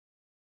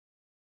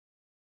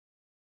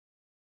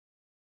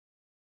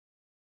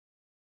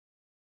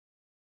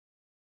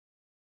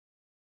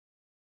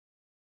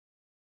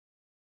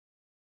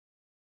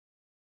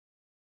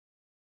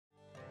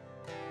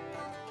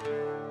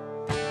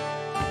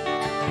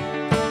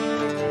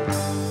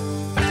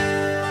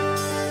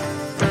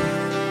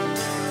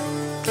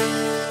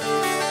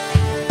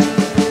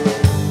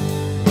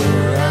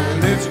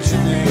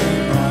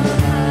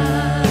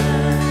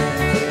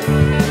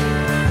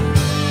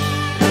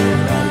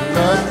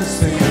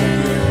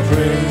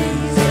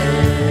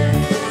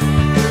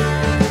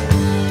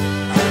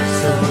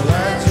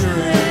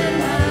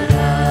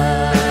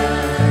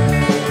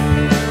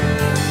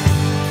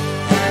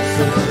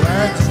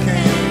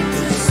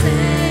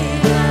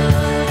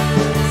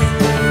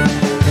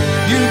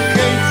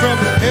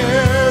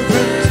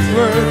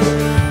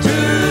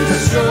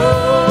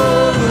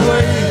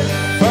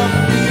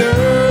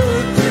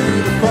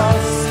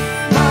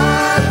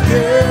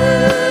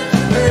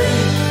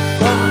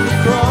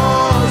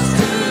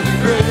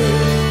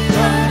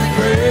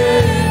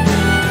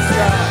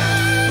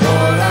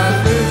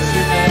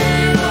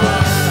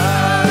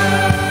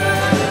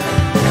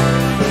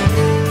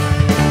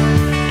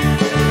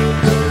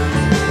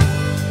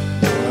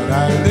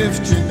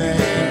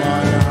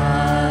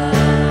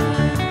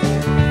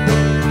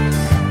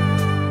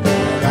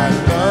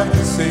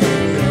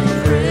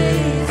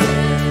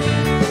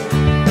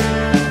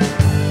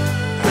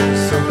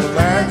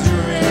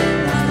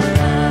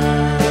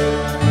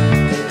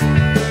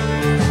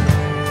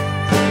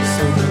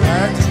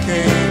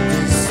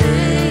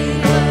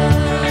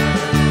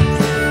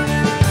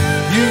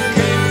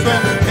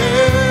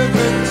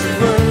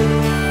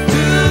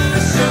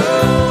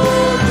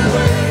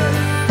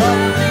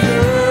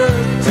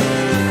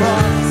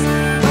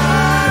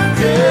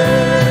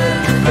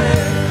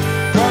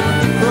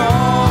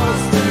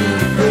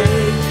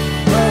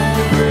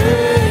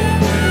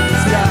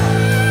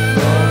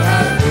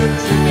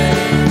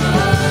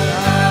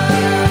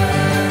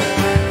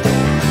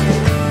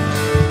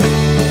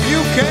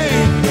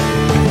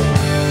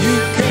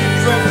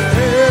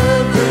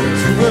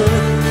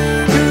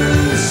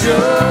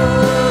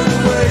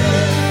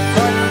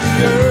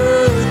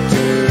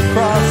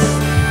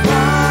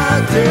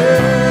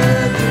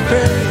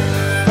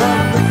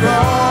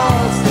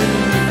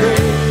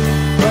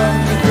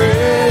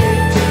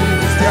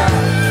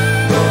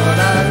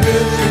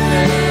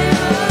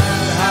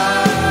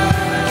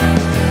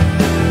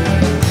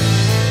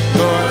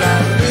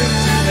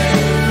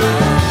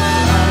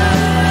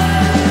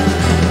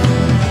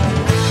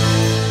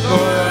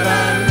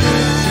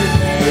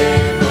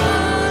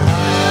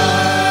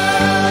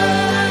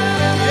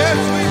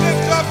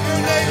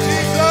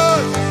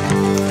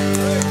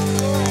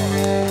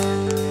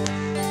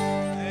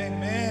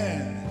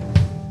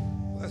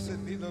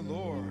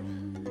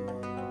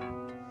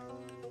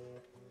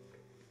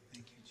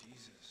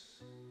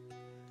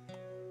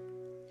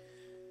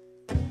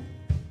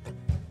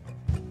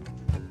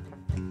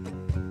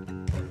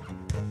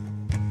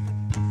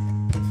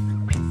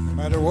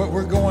matter what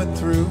we're going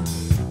through,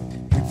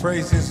 we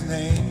praise his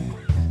name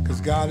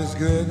because God is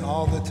good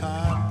all the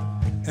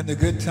time. In the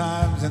good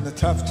times and the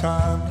tough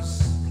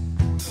times,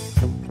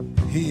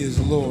 he is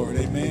Lord.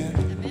 Amen.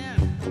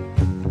 Amen.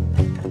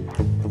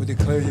 We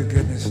declare your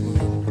goodness,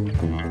 Lord.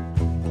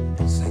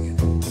 Sing it.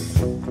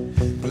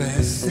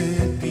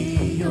 Blessed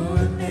be your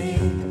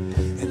name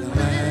in the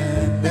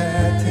land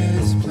that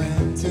is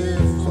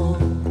plentiful,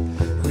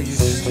 where your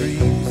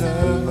streams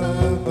of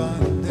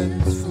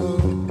abundance flow.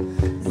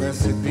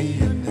 Blessed be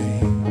your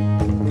name.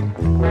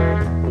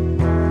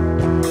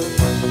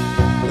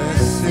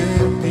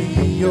 Blessed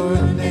be your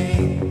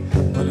name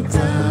when I'm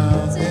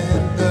found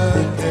in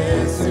the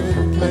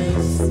desert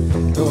place.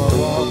 Though I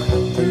walk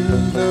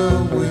through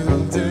the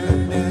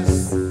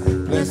wilderness,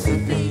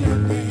 blessed be your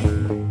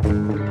name.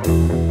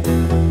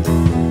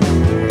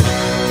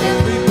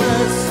 Every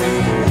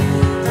blessing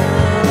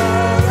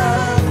that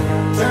I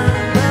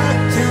turn back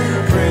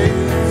to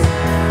praise.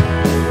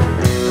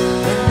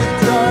 When the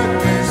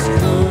darkness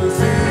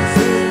closes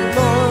in,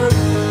 Lord,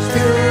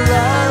 still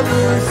I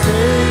will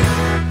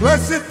say,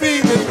 blessed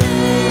be the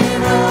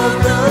name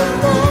of the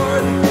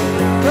Lord.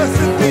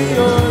 Blessed be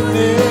your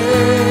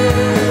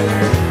name.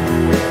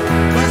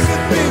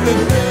 Blessed be the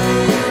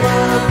name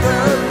of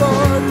the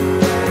Lord.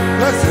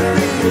 Blessed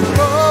be his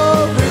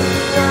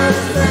glorious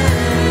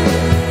name.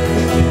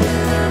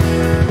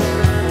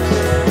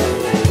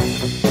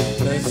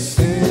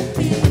 Blessed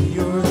be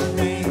your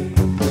name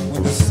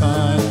when the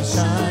sun's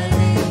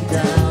shining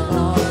down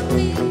on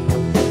me.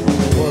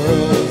 The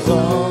world's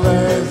all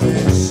as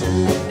it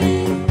should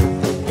be.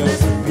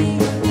 Blessed be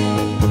your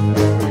name.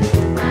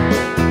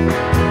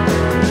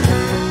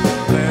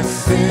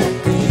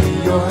 Blessed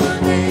be your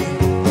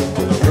name on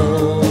the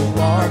road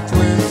marked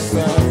with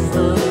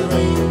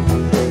suffering.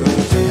 The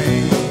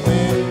pain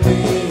in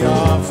the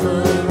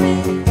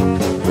offering.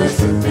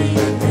 Blessed be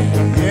your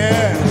name.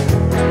 Yeah.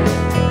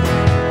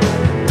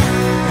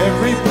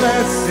 Every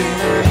blessing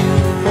you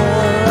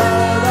pour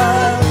out,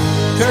 I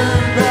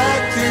turn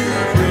back to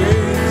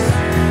praise.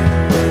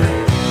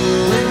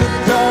 When the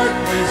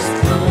darkness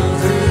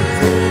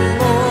closes in,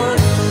 Lord,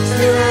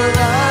 still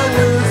I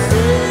will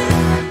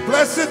say,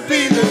 blessed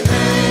be the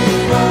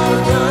name of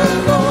the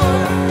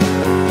Lord.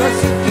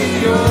 Blessed be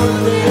your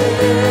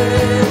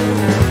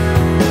name.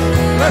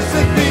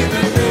 Blessed be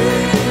the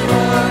name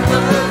of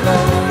the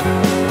Lord.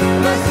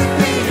 Blessed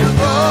be your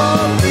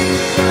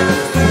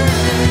glorious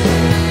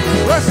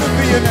name. Blessed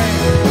be your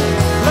name.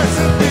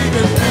 Blessed be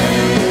the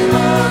name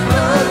of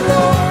the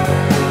Lord.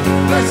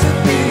 Blessed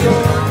be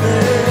your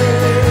name.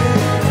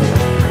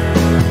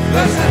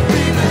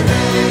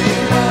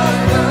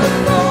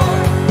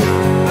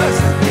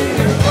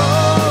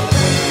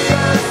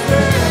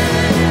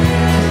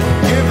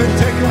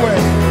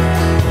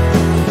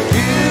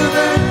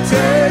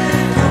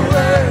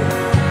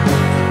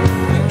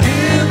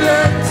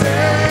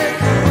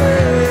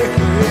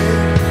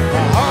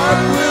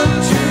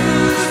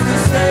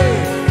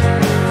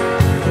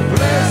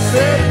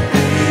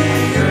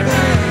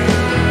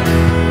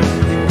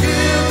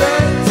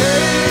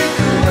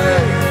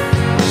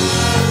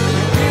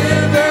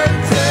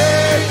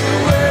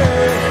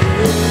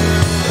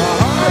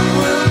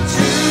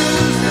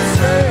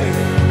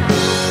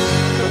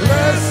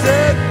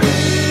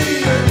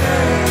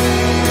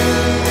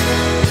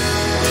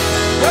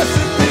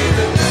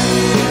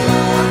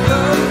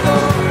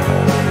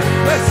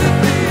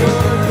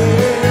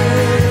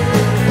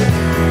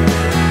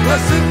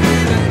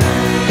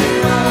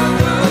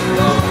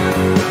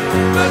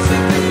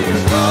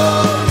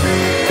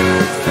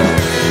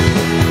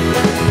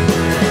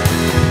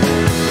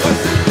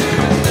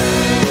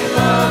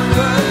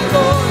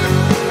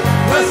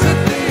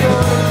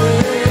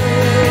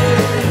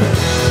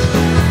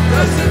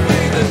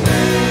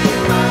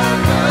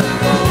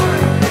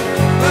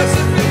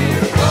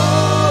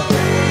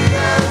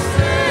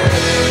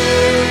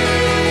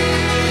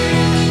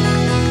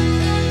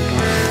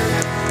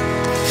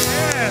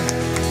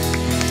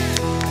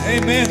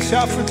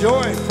 shout for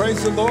joy.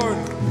 Praise the Lord.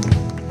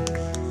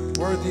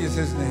 Worthy is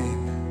his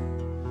name.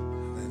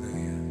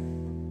 Hallelujah.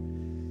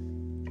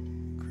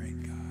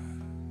 Great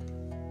God.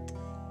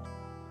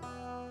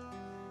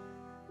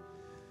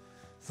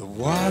 The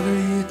water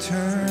you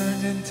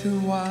turned into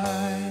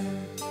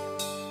wine.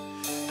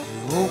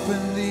 You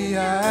opened the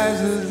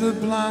eyes of the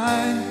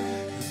blind.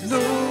 There's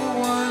no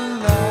one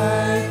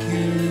like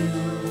you.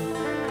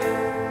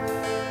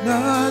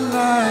 None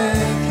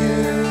like you.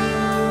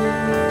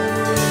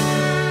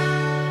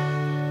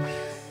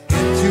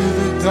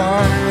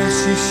 Darkness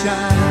you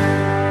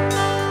shine,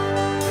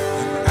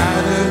 and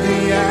out of the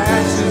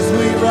ashes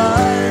we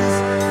rise.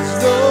 There's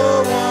no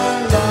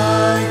one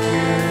like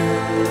you,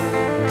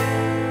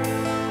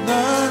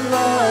 none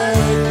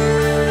like you.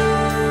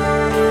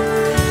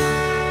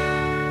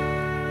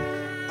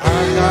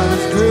 Our God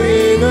is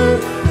greater,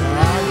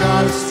 our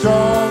God is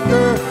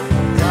stronger.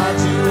 God,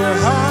 you are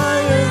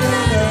higher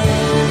than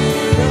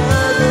any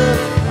other.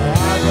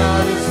 Our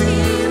God is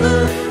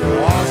healer,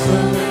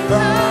 awesome in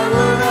power.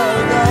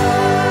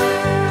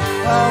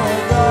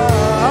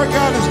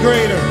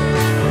 Greater.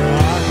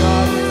 Our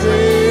God is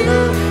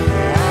greater.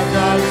 Our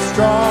God is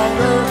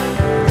stronger.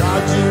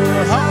 God, you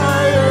are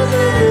higher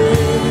than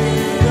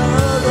any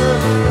other.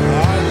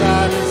 Our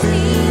God is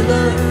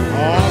healer,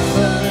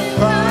 awesome in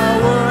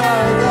power.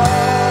 Our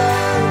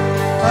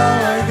God,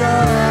 our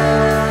God.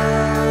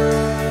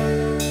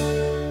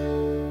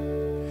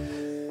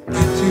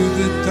 Into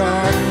the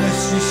darkness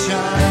you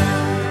shine,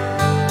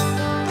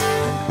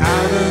 and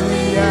out of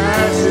the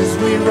ashes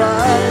we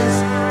rise.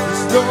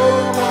 There's no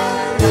one.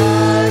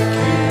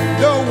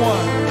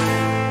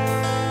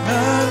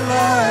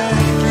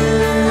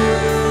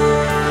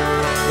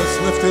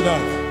 Lift it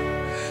up.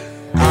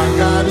 Our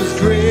God is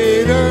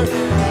greater,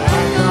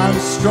 our God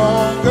is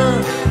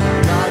stronger.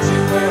 God,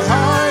 you are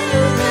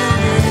higher than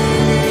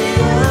any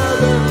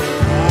other.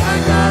 Our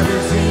God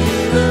is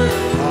healer,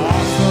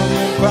 awesome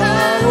in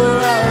power.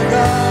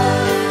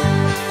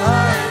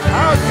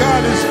 Our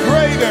God is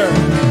greater.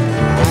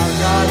 Our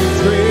God is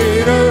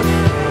greater.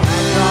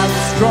 Our God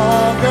is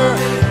stronger.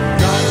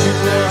 God, you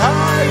are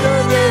higher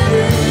than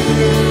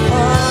any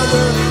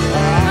other.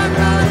 Our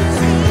God is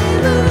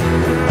healer,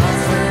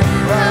 awesome.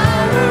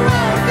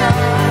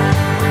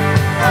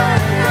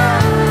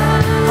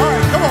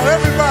 Come on,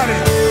 everybody.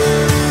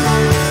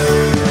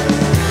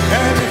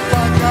 And if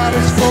our God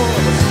is for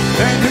us,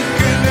 then who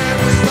can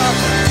ever stop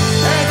us?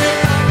 And if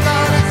our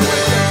God is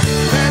with us,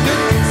 then who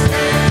can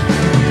stand?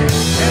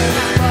 And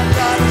if our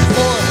God is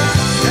for us,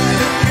 then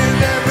who can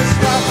ever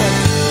stop us?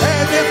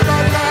 And if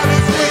our God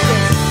is with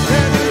us,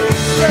 then who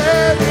can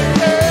stand against?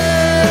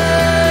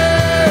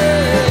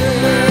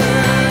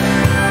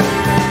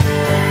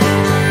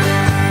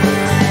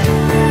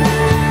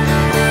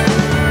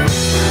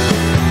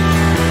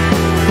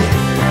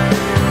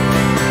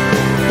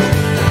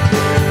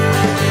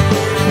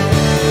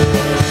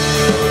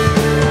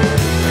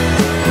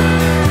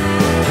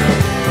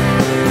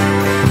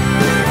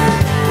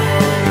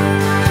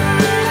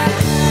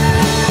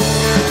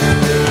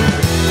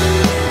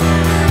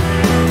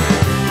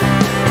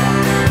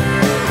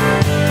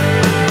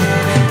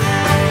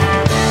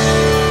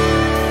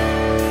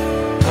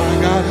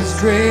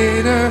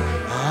 Greater,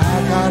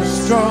 our God is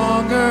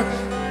stronger.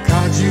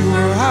 God, you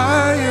are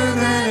higher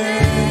than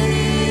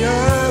any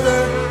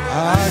other.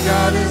 Our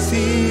God is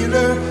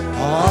healer,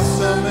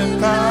 awesome in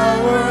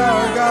power.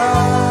 Our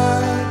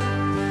God,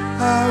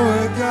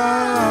 our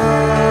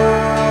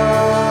God.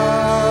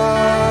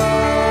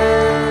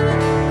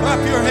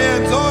 Clap your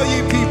hands, all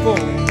you people.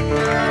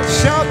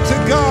 Shout to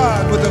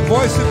God with a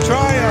voice of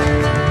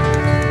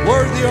triumph.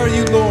 Worthy are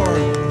you,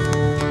 Lord.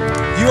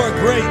 You are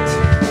great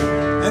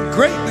and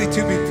greatly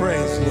to be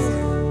praised, Lord.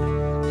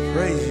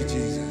 Praise you,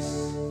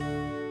 Jesus.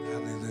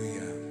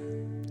 Hallelujah.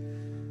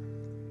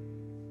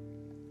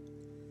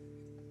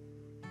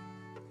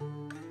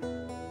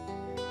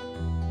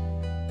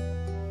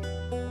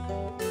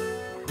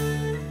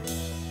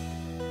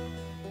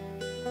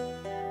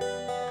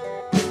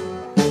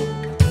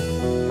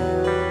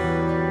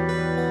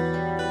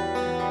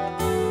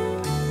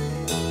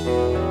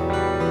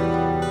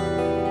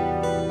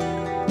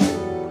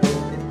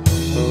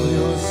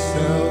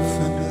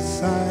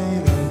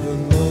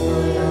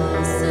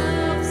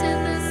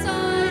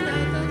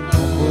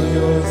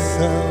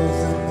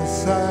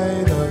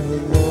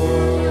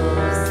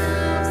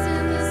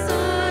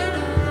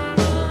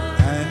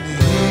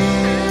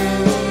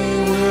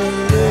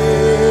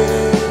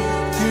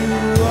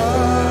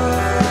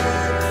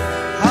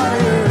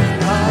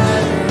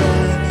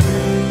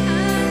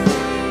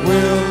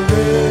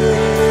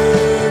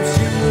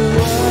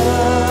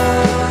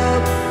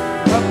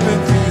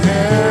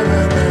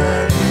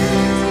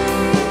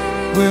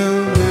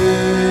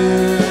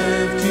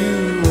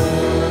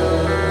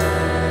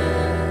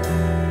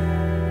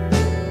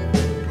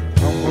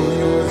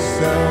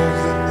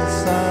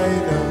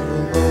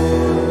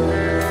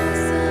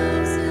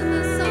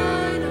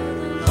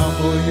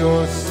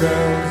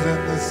 yourselves in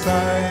the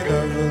sight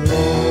of the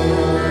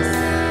Lord,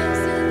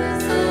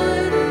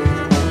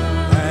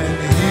 and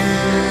He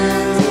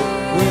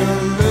will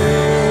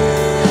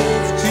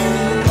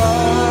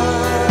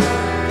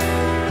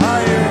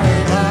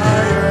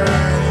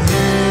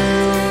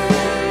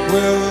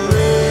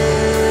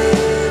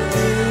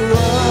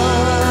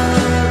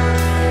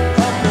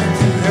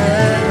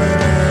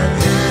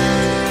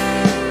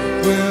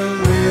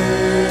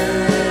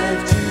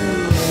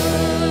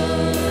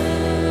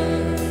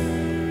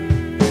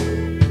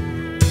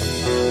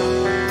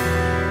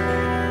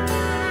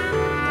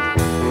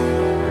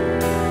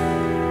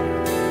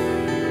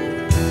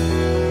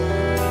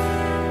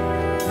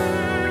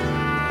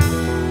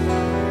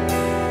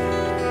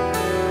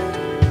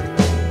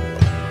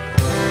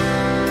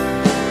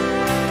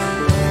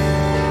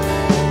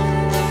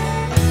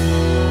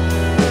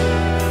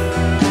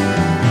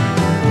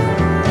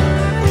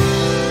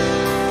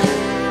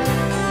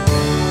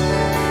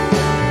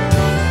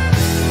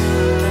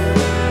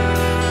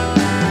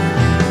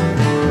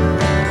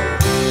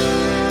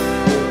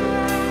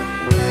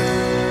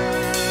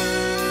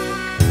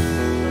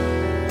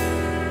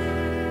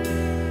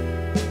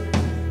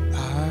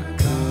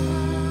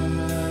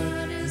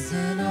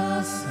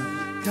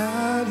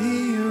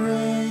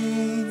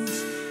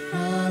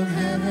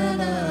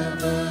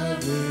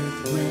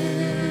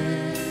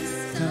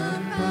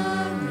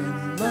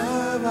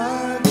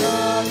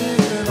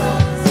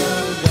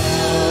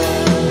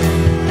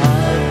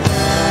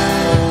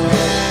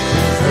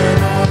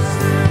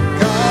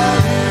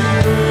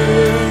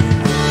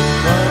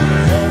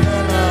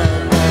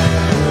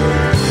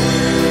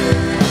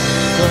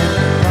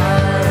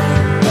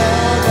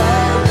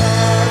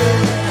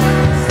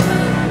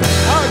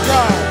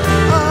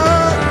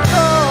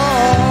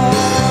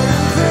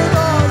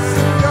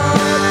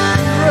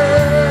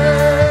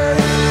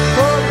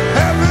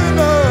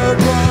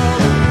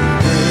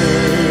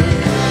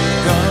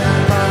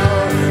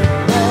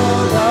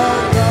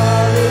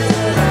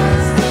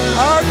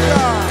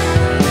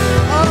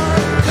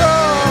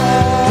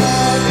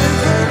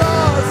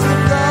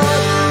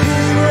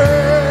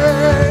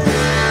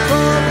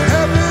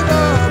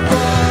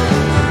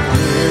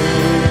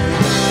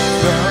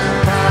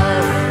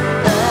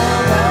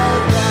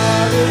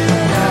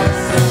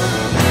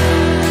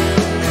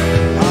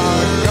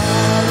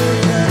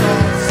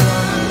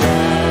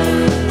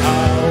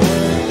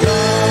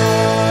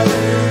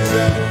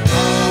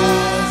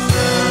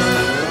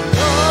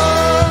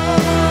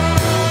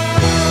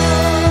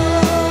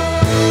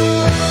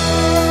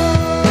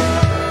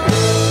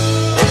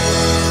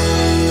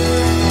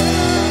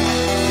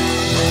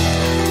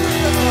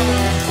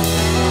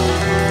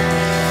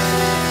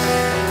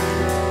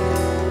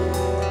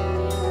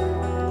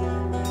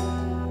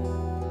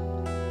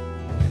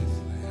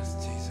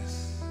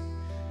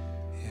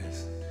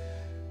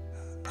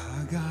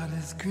God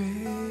is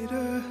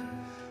greater,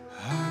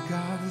 our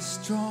God is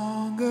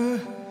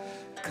stronger.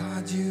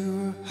 God,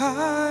 you are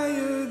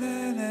higher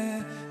than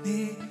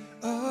any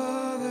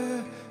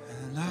other.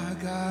 And our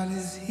God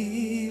is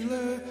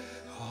healer,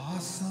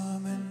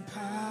 awesome in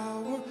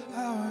power.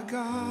 Our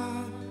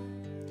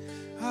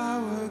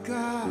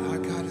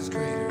God is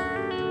greater.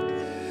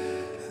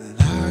 And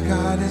our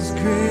God is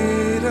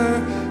greater,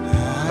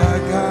 our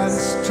God is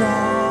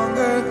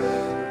stronger.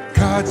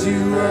 God,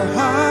 you are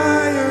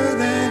higher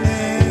than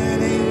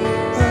any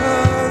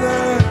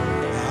other.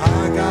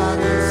 Our God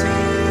is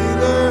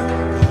healer,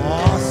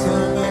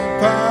 awesome in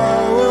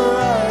power.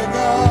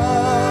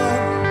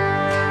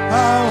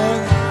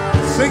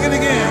 Sing it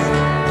again.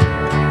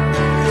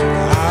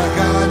 Our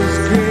God is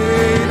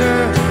greater,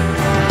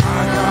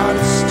 our God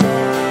is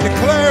strong.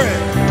 Declare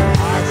it.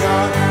 Our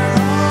God,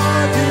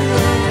 you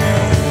are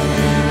any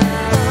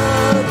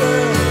other.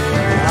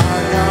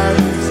 Our God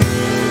is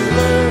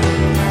healer,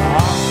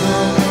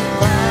 awesome in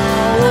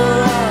power.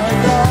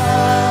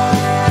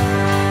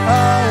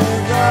 Our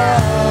God.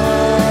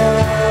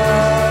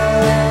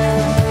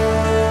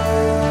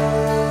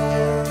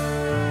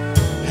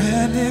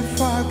 And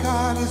if our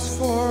God is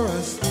for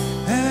us,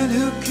 and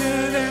who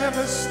can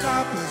ever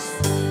stop us?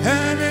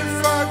 And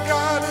if our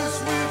God is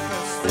with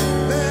us,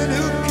 then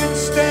who can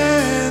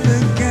stand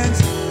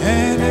against?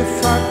 And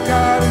if our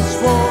God is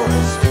for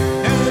us,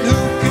 and who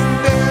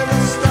can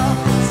ever stop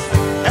us?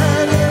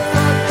 And if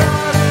our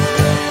God is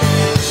with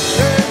us,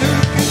 then who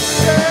can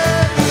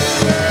stand against?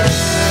 Stand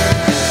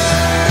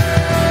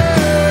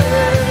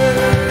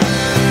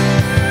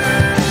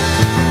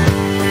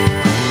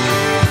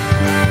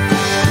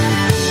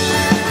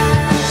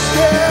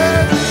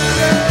against.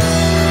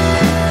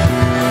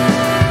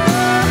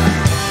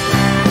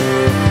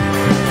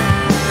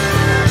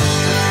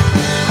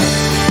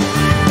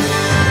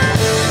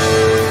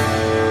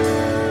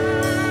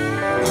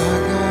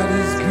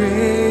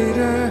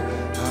 Greater,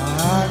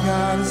 our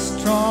God is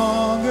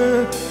stronger.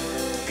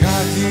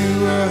 God,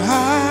 you are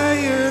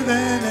higher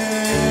than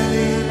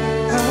any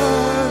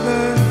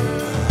other.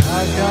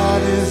 Our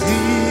God is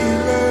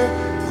healer,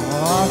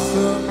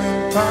 awesome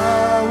in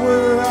power.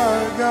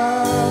 Our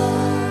God,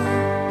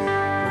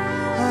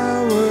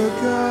 our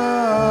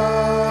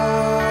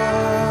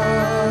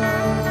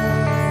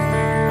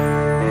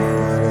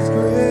God is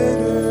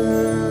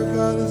greater.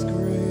 God is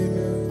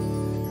greater.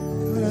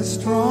 God is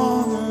stronger.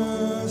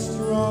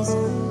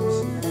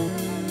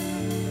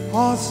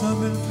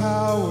 Awesome in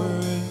power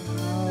and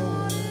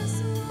power.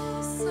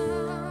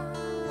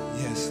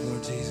 Yes,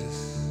 Lord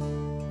Jesus.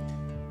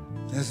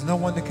 There's no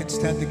one that can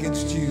stand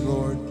against you,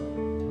 Lord.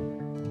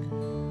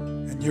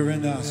 And you're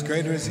in us.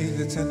 Greater is he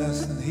that's in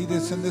us than he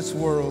that's in this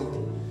world.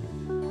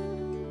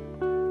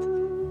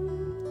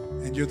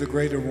 And you're the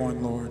greater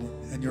one, Lord.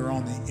 And you're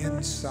on the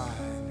inside,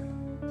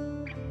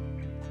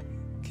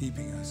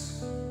 keeping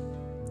us.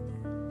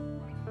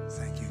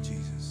 Thank you,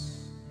 Jesus.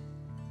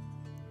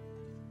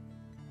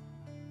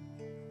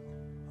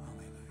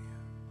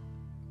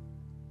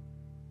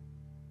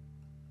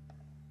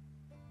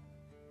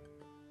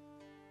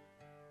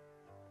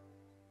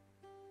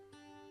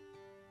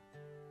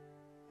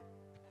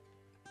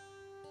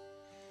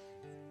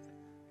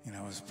 I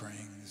was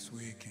praying this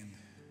week, and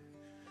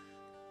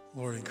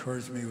Lord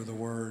encouraged me with a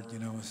word.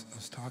 I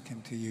was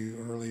talking to you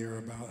earlier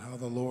about how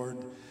the Lord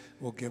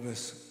will give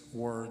us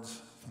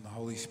words from the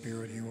Holy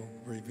Spirit. He will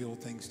reveal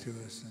things to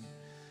us. And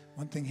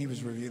one thing he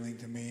was revealing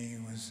to me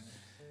was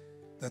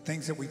the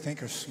things that we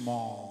think are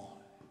small.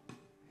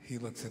 He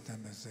looks at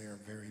them as they are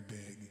very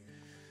big.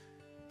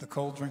 The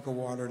cold drink of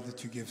water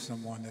that you give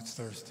someone that's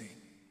thirsty,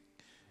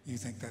 you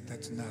think that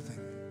that's nothing.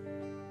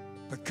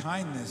 But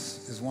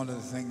kindness is one of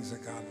the things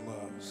that God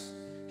loves.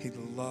 He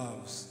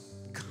loves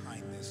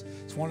kindness.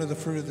 It's one of the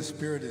fruit of the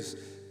Spirit is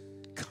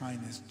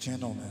kindness,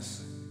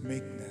 gentleness,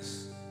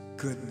 meekness,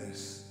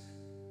 goodness,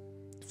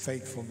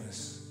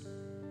 faithfulness,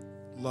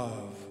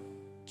 love,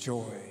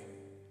 joy,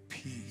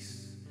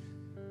 peace.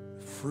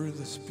 Fruit of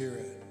the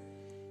Spirit.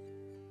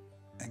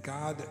 And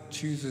God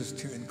chooses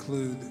to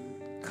include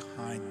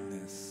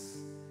kindness,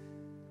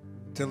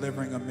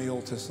 delivering a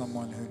meal to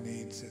someone who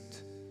needs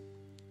it.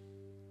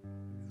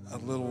 A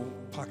little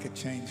pocket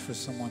change for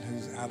someone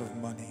who's out of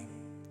money.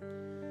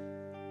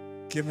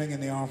 Giving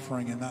in the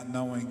offering and not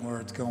knowing where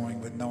it's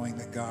going, but knowing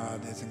that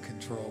God is in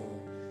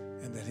control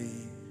and that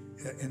he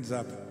ends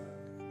up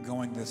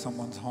going to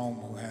someone's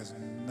home who has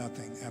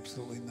nothing,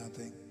 absolutely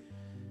nothing,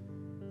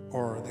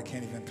 or they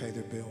can't even pay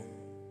their bill.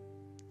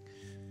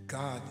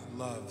 God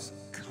loves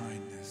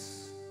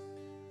kindness.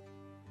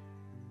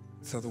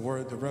 So the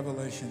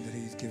revelation that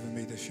he's given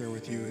me to share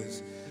with you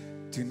is,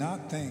 do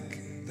not think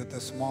that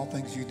the small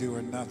things you do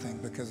are nothing,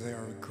 because they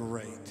are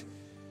great.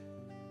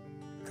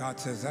 God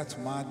says, that's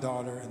my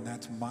daughter and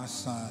that's my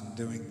son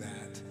doing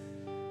that.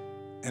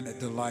 And it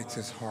delights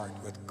his heart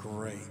with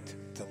great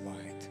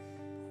delight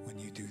when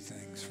you do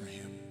things for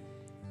him.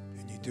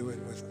 And you do it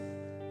with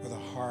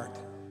a heart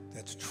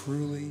that's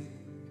truly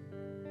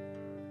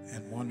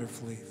and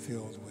wonderfully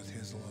filled with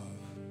his love.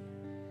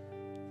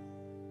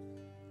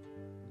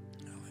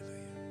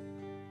 Hallelujah.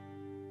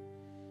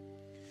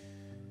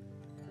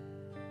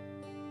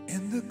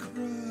 In the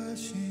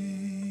crushing,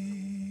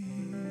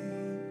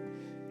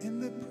 in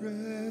the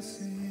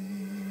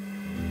pressing,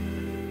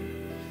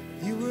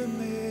 you were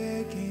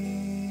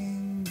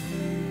making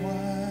me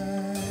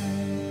wine.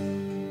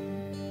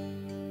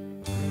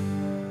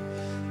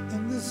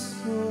 In the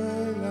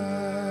soil I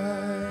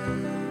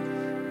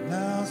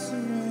now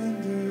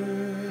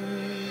surrender,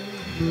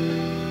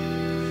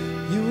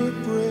 you were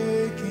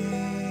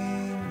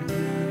breaking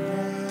me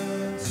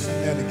ground. Sing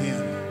that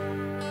again.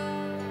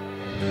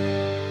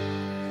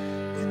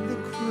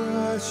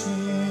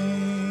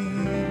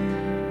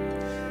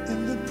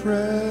 In the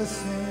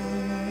pressing,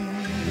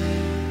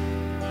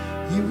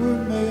 you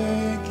were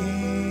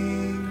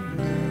making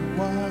new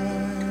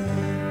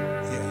wine.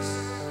 Yes.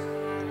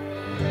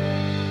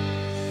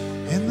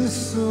 In the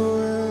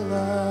soil I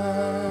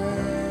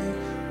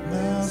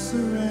now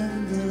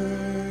surrender.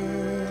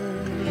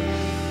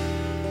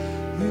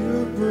 You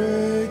were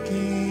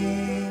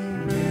breaking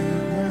new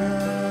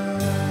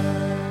ground.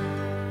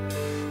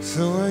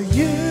 So I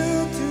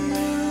yield to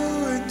you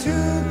and to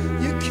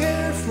your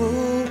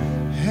careful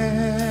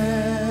hand.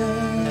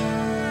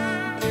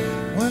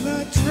 When I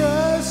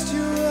trust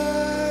you,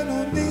 I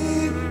don't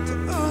need to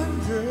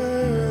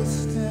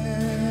understand.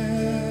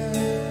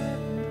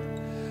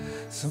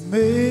 So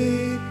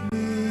make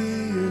me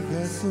a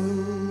vessel,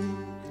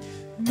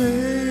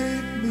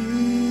 make me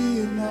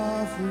an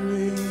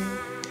offering,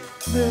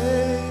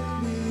 make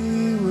me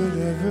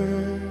whatever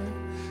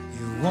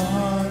you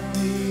want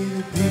me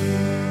to be.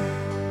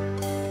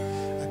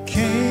 I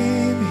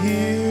came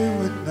here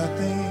with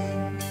nothing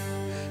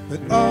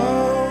but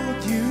all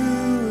you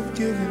have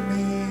given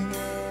me.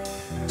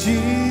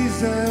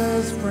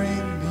 Jesus,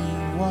 bring new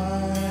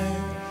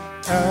wine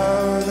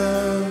out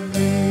of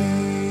me.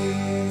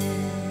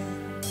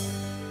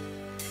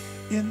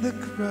 In the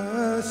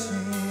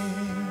crushing,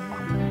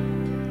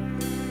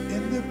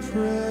 in the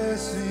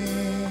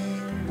pressing,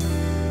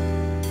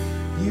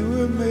 you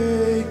were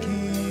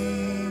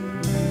making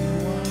new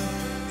wine.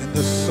 In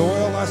the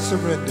soil I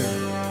surrender.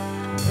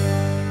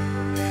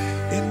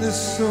 In the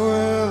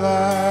soil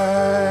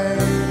I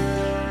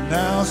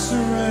now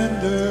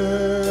surrender.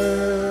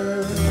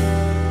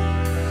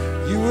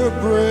 You were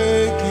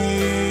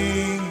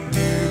breaking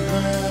new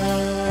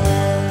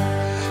ground.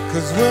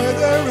 'Cause where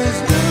there is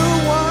new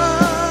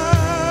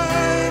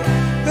wine,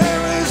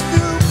 there is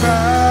new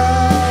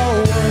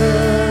power,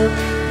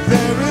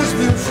 there is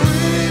new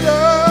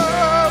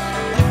freedom,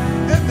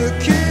 and the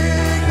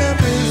kingdom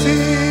is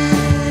here.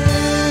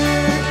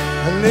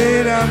 I lay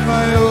down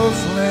my old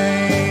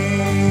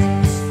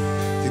flames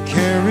to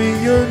carry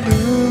your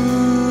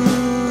new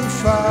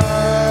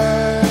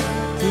fire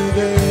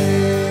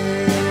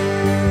today.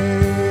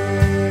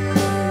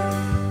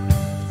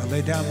 I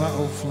lay down my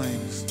old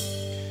flames.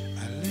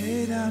 I lay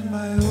down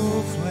my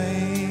old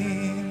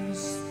flames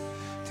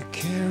to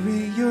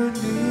carry your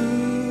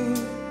new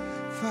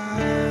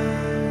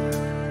fire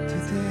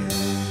today.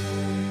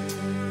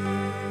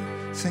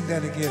 Sing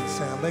that again.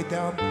 Say, I lay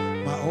down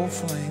my old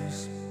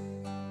flames.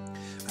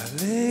 I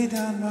lay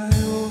down my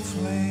old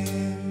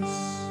flames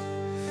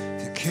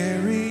to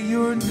carry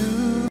your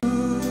new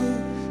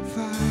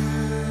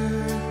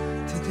fire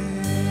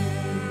today.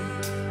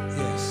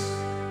 Yes.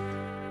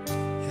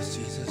 Yes,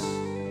 Jesus.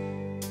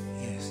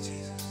 Yes,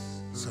 Jesus.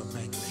 So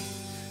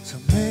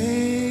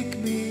make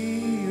me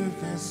a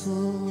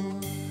vessel.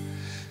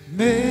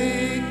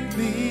 Make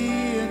me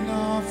an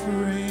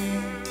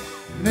offering.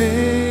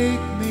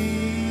 Make me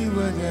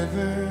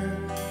whatever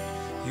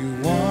you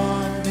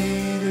want me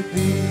to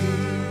be.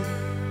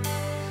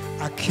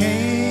 I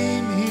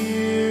came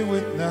here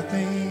with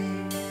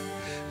nothing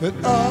but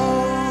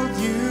all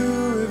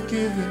you have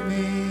given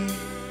me.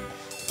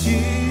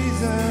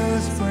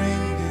 Jesus,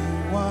 bring new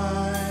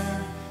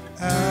wine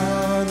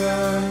out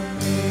of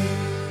me.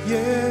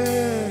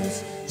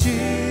 Yes,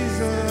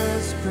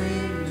 Jesus,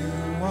 bring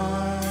new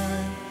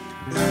wine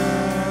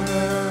out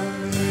of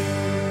me.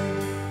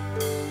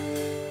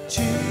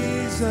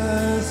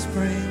 Jesus,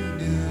 bring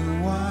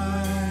new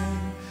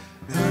wine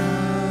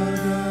out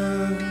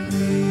of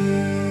me.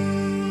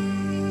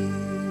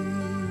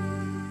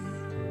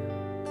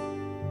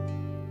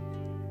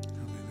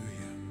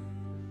 Hallelujah.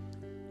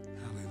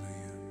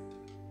 Hallelujah.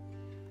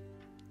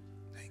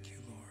 Thank you,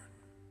 Lord.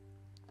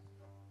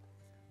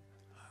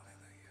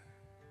 Hallelujah.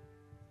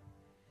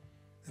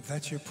 If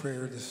that's your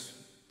prayer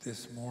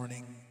this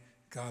morning,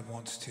 God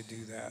wants to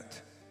do that.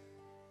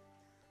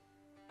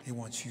 He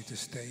wants you to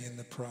stay in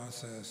the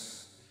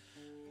process.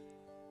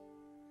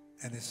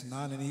 And it's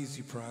not an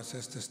easy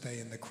process to stay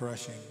in the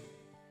crushing.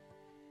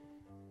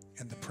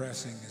 And the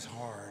pressing is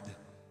hard.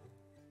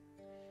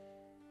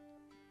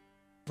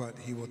 But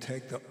he will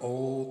take the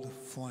old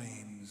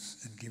flames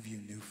and give you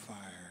new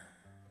fire.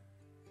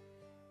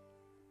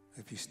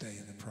 If you stay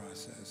in the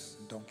process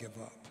and don't give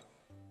up.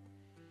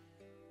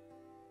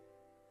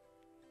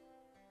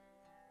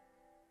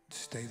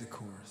 Stay the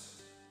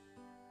course.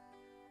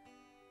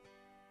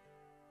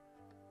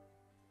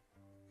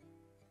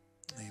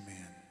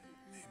 Amen.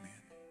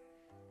 Amen.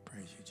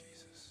 Praise you,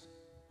 Jesus.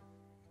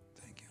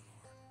 Thank you,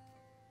 Lord.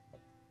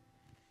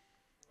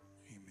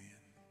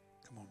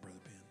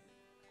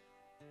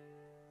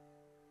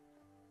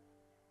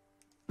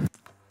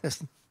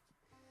 Yes.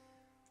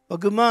 Well,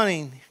 good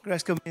morning,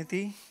 Grace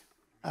Community.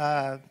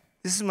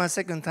 This is my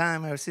second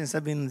time ever since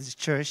I've been in this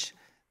church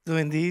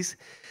doing this.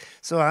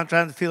 So I'm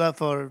trying to fill up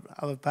for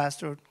our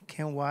pastor,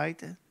 Ken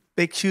White.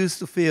 Big shoes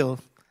to fill.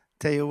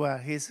 Tell you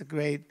what, he's a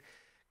great,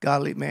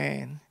 godly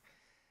man.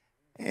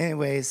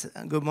 Anyways,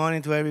 good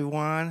morning to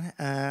everyone.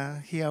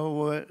 Here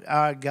we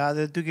are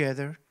gathered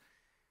together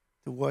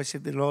to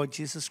worship the Lord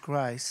Jesus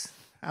Christ.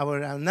 Our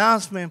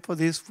announcement for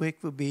this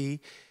week will be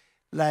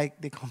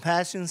like the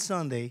Compassion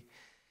Sunday.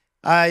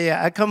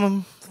 I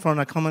come from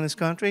a communist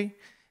country,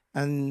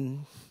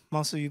 and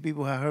most of you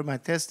people have heard my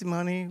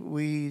testimony.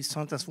 We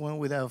sometimes went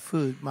without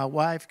food. My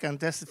wife can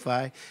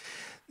testify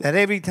that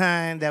every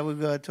time that we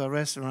go to a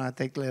restaurant, I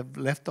take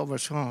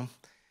leftovers home.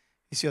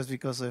 It's just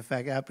because of the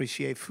fact I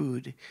appreciate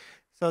food.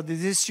 So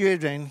these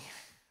children,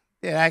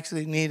 they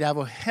actually need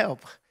our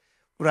help.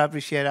 We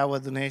appreciate our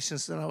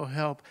donations and our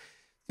help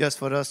just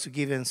for us to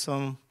give them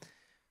some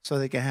so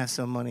they can have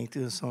some money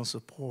to some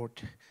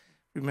support.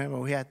 Remember,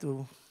 we had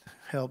to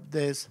help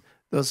those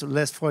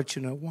less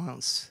fortunate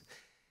ones.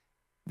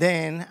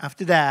 Then,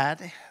 after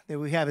that,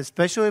 we have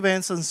special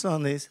events on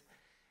Sundays.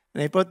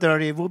 On April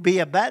 30th will be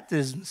a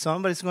baptism.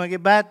 Somebody's going to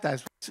get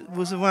baptized.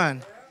 Who's the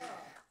one?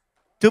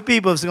 2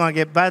 people are going to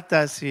get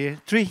baptized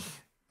here. 3.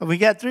 We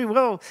got 3.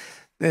 Whoa,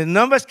 the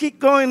numbers keep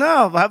going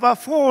up. How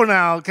about 4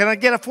 now? Can I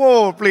get a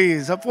 4,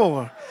 please? A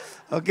 4.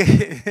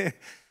 Okay.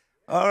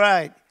 All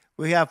right.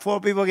 We have 4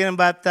 people getting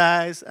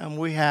baptized, and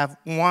we have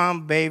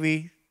 1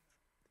 baby.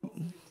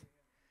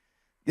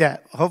 Yeah,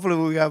 hopefully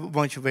we have a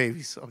bunch of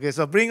babies. Okay,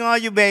 so bring all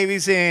your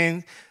babies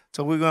in.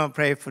 So we're going to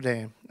pray for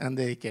them and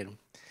dedicate them.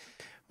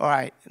 All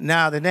right,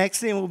 now the next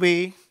thing will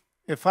be,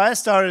 the fire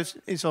starter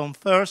is on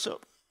first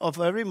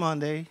of every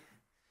Monday.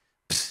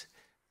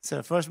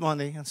 So first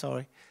Monday, I'm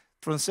sorry,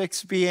 from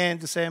 6 p.m.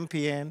 to 7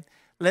 p.m.,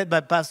 led by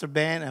Pastor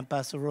Ben and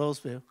Pastor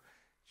Roseville.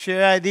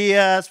 Share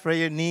ideas, pray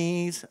your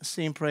needs,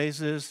 sing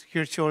praises,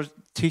 hear short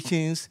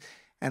teachings,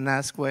 and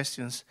ask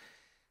questions.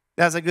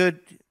 That's a good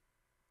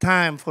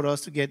time for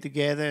us to get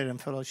together and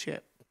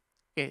fellowship.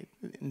 Okay,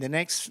 the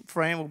next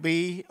frame will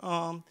be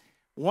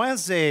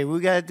Wednesday.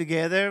 We got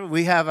together.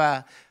 We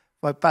have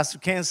what Pastor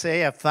Ken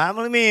say, a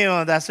family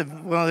meal. That's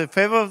one of the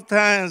favorite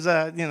times.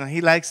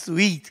 He likes to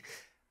eat.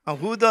 And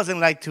who doesn't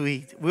like to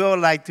eat? We all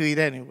like to eat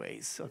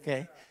anyways.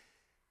 Okay,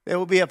 there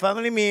will be a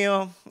family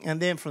meal, and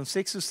then from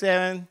 6 to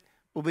 7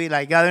 we'll be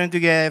like gathering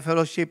together,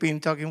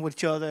 fellowshipping, talking with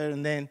each other,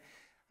 and then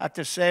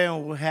after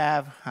 7 we'll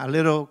have a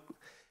little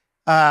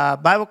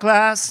Bible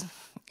class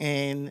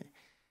and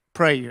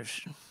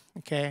prayers,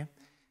 okay?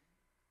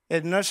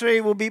 The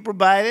nursery will be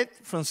provided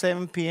from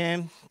 7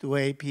 p.m. to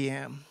 8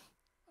 p.m.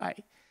 All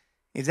right.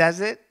 Is that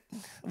it?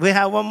 We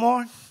have one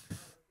more?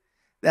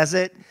 That's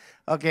it?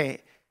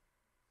 Okay.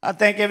 I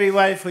thank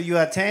everybody for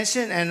your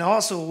attention. And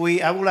also,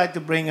 I would like to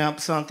bring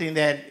up something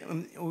that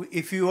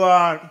if you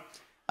are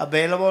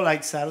available,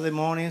 like Saturday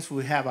mornings,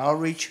 we have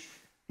outreach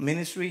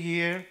ministry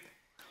here.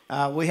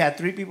 We had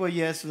 3 people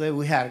yesterday.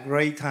 We had a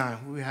great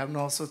time. We have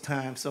also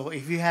time. So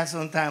if you have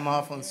some time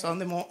off on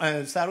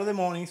Saturday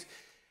mornings,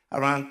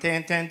 around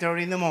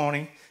 10:30 in the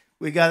morning,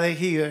 we gather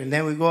here, and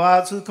then we go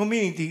out to the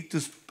community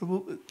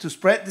to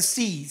spread the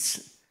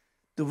seeds,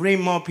 to bring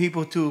more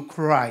people to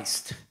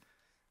Christ.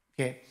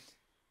 Okay.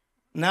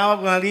 Now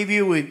I'm going to leave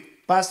you with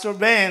Pastor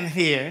Ben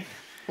here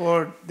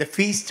for the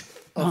feast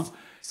of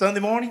Sunday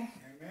morning.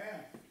 Amen.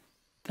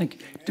 Thank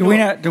you.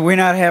 Do we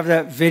not have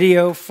that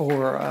video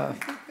for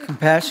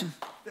Compassion?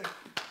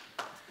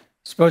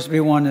 Supposed to be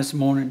one this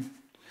morning.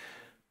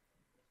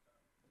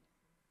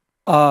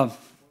 I'll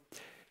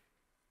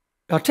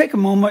take a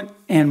moment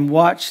and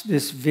watch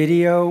this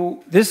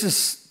video. This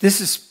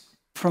is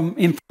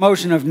in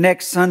promotion of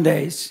next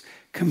Sunday's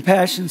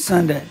Compassion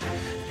Sunday.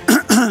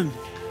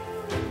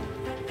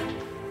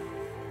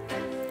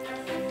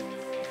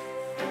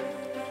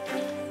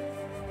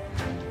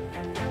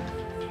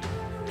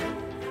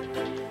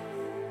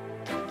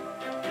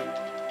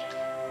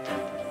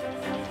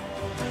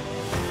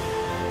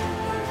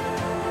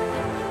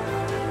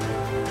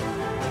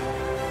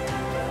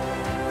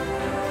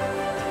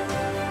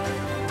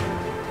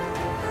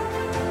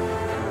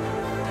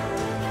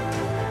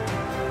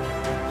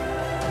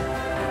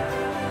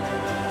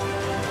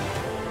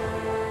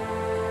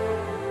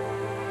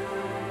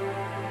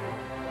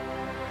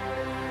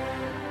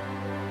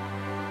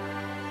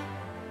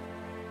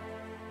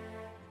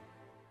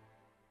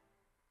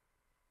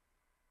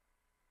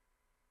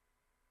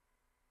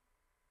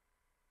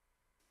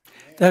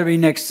 That'll be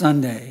next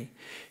Sunday.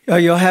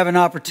 You'll have an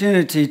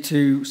opportunity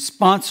to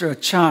sponsor a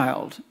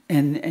child,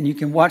 and you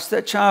can watch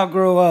that child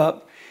grow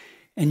up,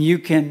 and you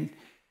can,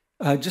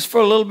 just for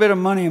a little bit of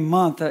money a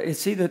month,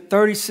 it's either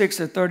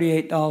 $36 or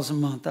 $38 a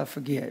month, I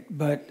forget,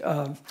 but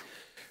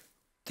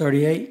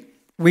 38.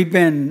 We've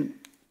been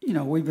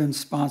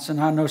sponsoring.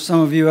 I know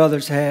some of you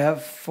others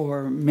have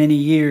for many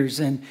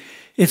years, and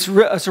it's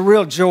a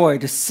real joy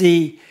to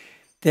see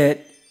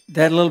that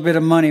little bit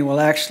of money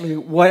will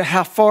actually,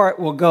 how far it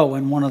will go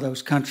in one of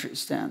those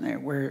countries down there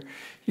where,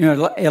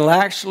 it'll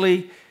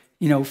actually,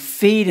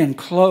 feed and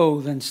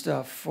clothe and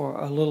stuff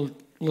for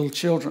little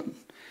children.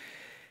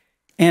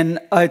 And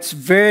it's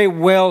very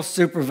well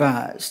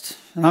supervised.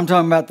 And I'm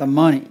talking about the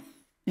money.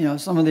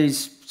 Some of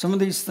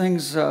these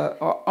things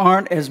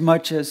aren't as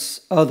much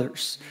as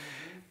others,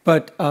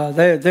 but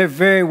they're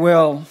very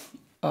well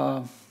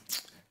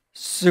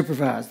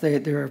supervised.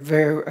 They're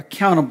very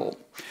accountable.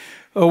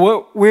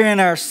 We're in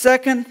our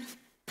second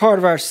part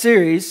of our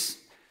series,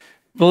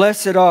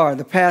 Blessed Are,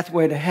 the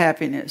Pathway to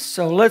Happiness.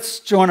 So let's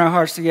join our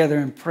hearts together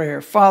in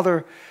prayer.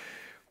 Father,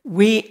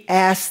 we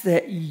ask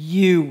that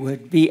you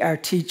would be our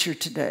teacher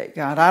today.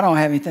 God, I don't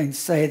have anything to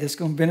say that's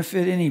going to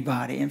benefit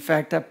anybody. In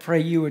fact, I pray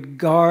you would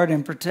guard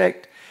and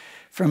protect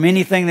from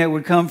anything that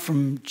would come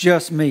from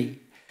just me.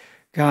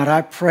 God,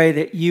 I pray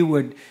that you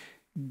would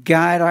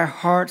guide our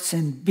hearts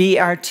and be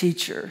our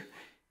teacher.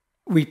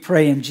 We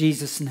pray in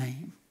Jesus'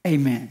 name.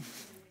 Amen.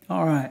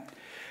 All right.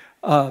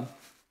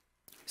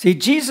 See,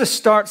 Jesus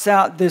starts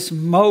out this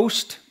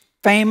most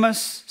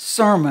famous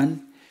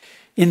sermon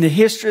in the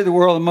history of the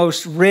world, the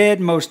most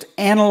read, most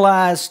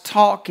analyzed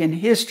talk in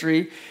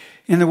history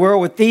in the world,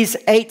 with these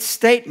 8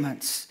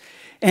 statements.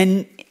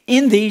 And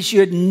in these,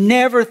 you'd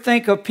never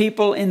think of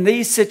people in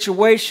these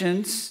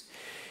situations.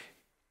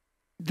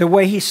 The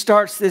way he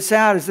starts this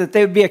out is that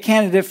they would be a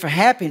candidate for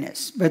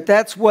happiness. But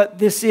that's what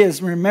this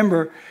is.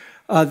 Remember,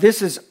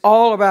 this is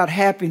all about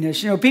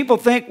happiness. People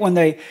think when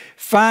they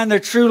find their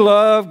true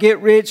love,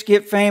 get rich,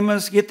 get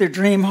famous, get their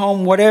dream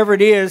home, whatever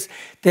it is,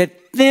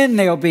 that then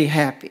they'll be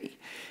happy.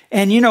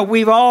 And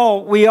we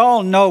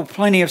all know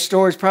plenty of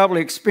stories,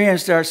 probably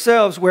experienced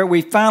ourselves, where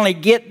we finally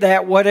get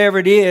that whatever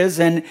it is,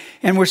 and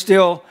we're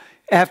still,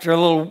 after a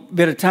little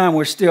bit of time,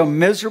 we're still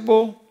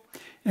miserable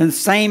and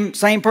the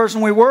same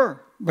person we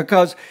were,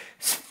 because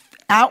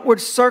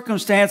outward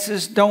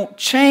circumstances don't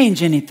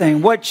change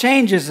anything. What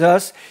changes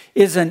us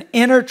is an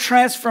inner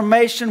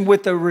transformation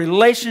with a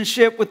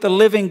relationship with the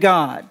living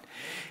God.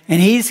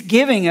 And he's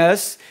giving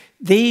us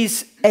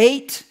these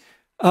 8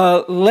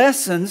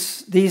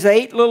 lessons, these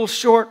 8 little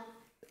short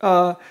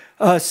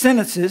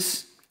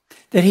sentences,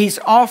 that he's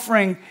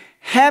offering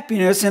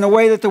happiness in a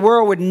way that the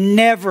world would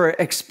never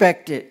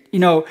expect it.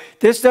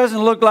 This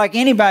doesn't look like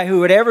anybody who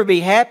would ever be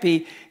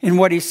happy in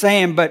what he's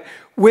saying, but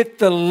with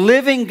the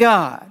living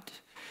God,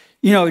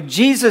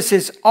 Jesus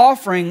is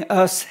offering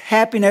us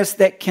happiness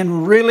that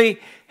can really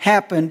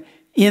happen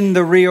in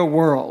the real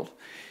world.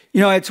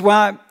 It's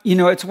why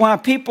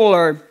people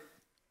are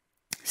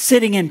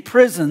sitting in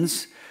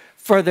prisons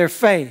for their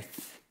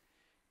faith,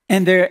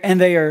 and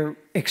they are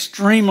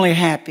extremely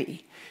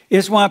happy.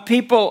 It's why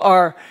people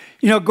are,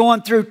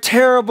 going through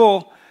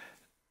terrible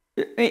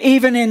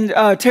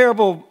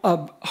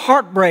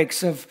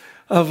heartbreaks of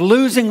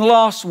losing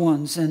lost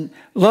ones and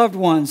loved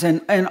ones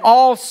and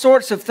all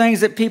sorts of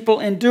things that people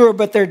endure,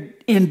 but they're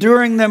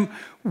enduring them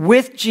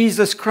with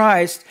Jesus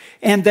Christ,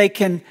 and they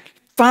can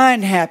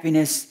find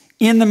happiness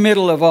in the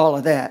middle of all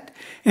of that.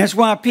 And it's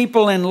why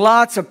people in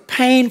lots of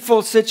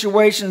painful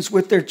situations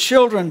with their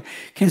children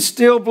can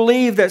still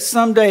believe that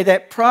someday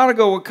that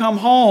prodigal will come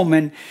home,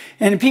 and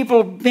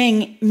people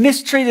being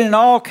mistreated in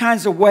all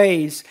kinds of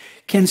ways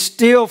can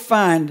still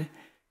find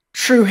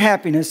true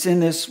happiness in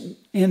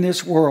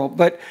this world.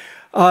 But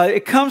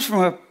it comes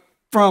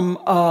from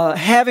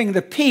having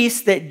the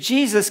peace that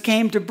Jesus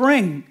came to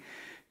bring.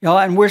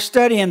 And we're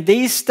studying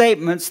these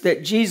statements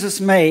that Jesus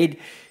made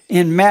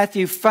in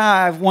Matthew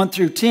 5, 1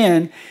 through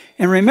 10.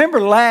 And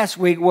remember last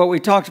week what we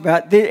talked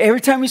about.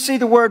 Every time you see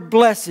the word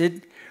blessed,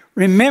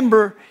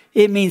 remember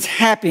it means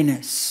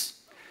happiness.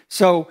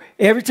 So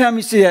every time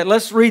you see that,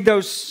 let's read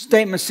those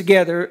statements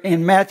together.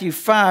 In Matthew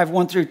 5,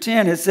 1 through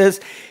 10, it says,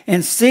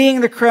 "And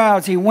seeing the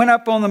crowds, he went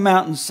up on the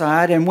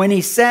mountainside, and when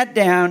he sat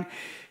down,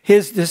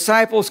 his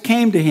disciples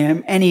came to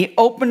him, and he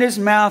opened his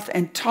mouth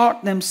and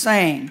taught them,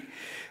 saying,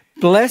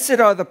 'Blessed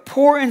are the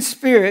poor in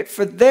spirit,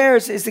 for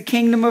theirs is the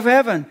kingdom of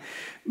heaven.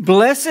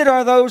 Blessed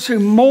are those who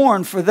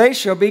mourn, for they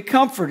shall be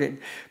comforted.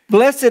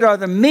 Blessed are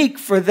the meek,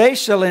 for they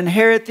shall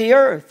inherit the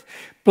earth.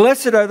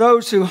 Blessed are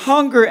those who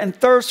hunger and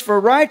thirst for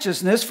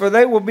righteousness, for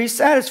they will be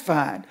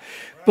satisfied.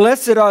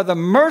 Blessed are the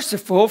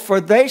merciful, for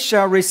they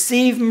shall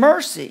receive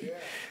mercy.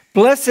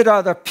 Blessed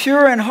are the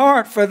pure in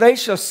heart, for they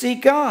shall see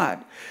God.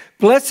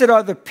 Blessed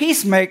are the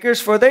peacemakers,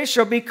 for they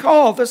shall be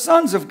called the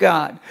sons of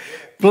God.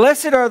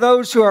 Blessed are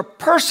those who are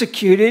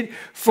persecuted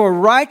for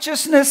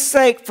righteousness'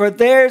 sake, for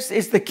theirs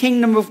is the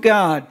kingdom of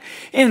God.'"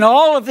 In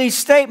all of these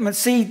statements,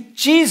 see,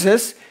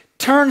 Jesus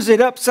turns it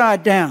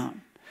upside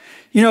down.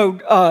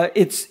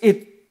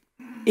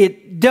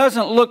 It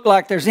doesn't look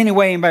like there's any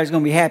way anybody's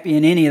going to be happy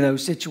in any of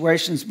those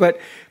situations, but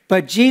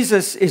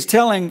Jesus is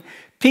telling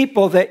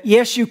people that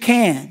yes, you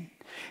can.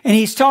 And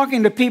he's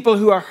talking to people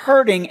who are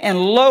hurting and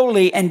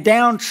lowly and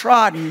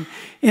downtrodden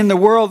in the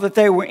world that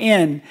they were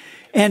in.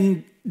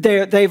 And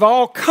they've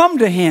all come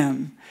to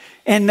him,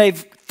 and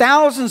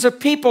thousands of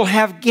people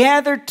have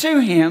gathered to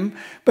him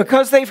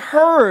because they've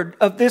heard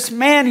of this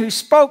man who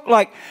spoke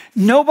like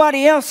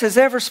nobody else has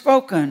ever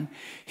spoken.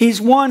 He's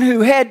one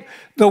who had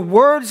the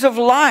words of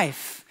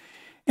life,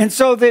 And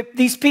so that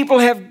these people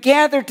have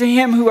gathered to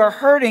him who are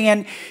hurting,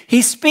 and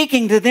he's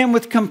speaking to them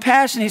with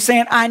compassion. He's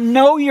saying, I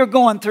know you're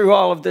going through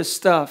all of this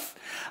stuff.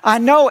 I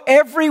know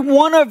every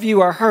one of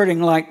you are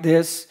hurting like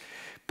this,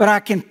 but I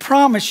can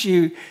promise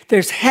you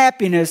there's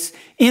happiness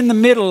in the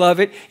middle of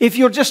it if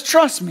you'll just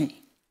trust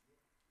me.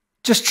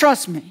 Just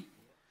trust me.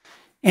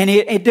 And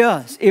it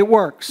does. It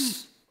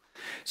works.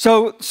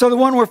 So the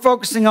one we're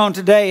focusing on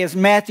today is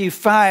Matthew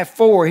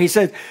 5:4. He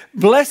said,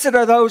 blessed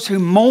are those who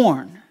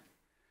mourn,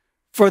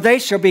 for they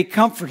shall be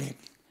comforted.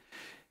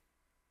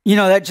 You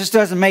know, that just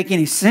doesn't make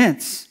any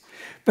sense.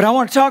 But I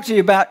want to talk to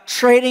you about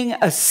trading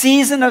a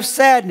season of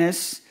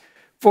sadness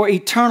for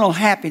eternal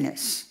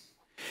happiness.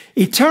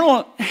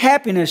 Eternal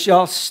happiness,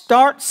 y'all,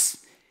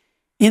 starts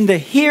in the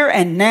here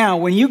and now.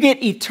 When you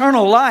get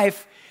eternal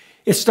life,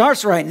 it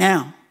starts right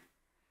now.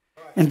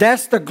 And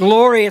that's the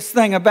glorious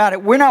thing about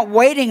it. We're not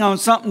waiting on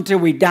something till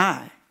we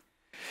die.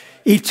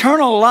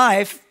 Eternal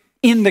life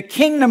in the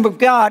kingdom of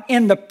God,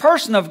 in the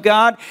person of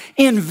God,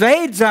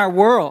 invades our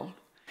world.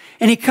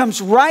 And he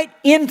comes right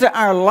into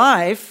our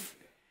life,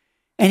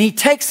 and he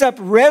takes up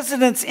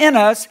residence in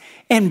us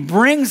and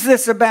brings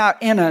this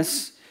about in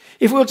us.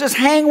 If we'll just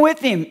hang with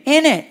him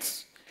in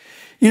it.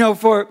 You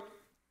know,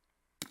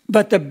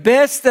 but the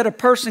best that a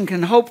person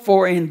can hope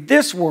for in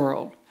this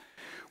world,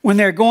 when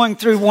they're going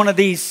through one of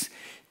these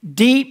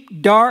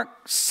deep,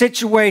 dark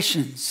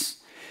situations,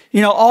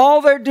 you know,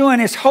 all they're doing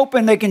is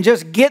hoping they can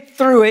just get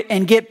through it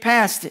and get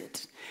past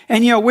it.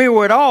 And, you know, we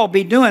would all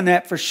be doing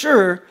that for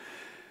sure.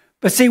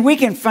 But see, we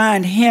can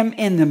find him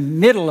in the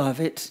middle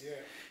of it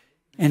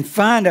and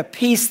find a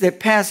peace that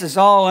passes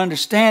all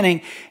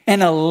understanding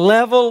and a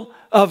level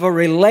of a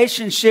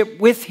relationship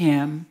with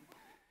him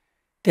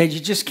that you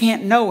just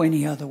can't know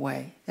any other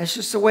way. That's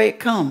just the way it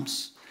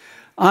comes.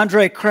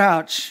 Andre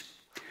Crouch,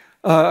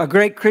 a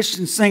great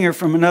Christian singer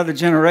from another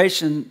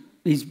generation,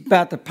 he's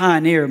about the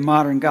pioneer of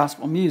modern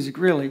gospel music,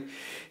 really.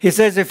 He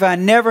says, if I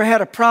never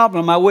had a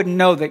problem, I wouldn't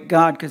know that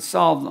God could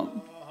solve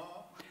them.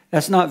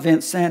 That's not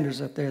Vince Sanders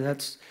up there.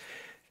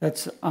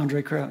 That's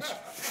Andre Crouch.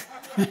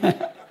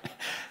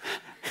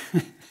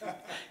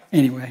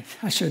 Anyway,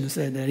 I shouldn't have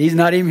said that. He's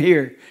not even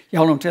here.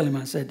 Y'all don't tell him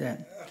I said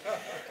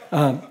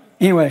that.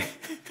 Anyway.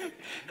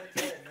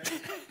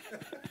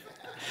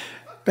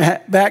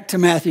 Back to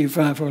Matthew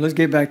 5:4. Let's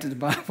get back to the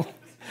Bible.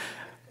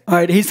 All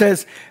right, he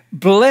says,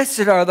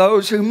 blessed are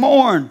those who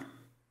mourn.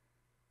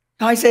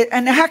 Now I said,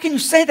 and how can you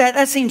say that?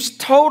 That seems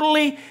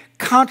totally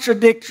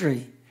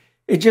contradictory.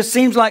 It just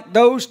seems like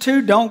those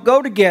two don't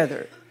go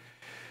together.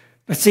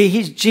 But see,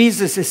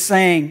 Jesus is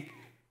saying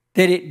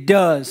that it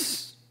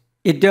does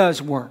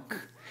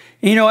work.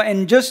 You know,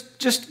 and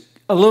just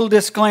a little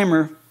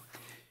disclaimer.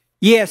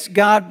 Yes,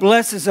 God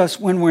blesses us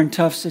when we're in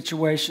tough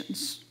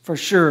situations, for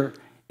sure.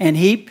 And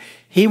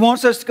He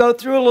wants us to go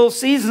through a little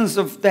seasons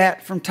of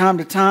that from time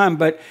to time.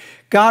 But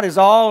God is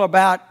all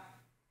about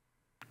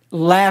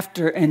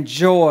laughter and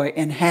joy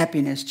and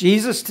happiness.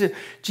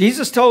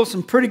 Jesus told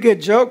some pretty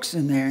good jokes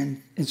in there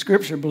in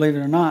Scripture, believe it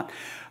or not.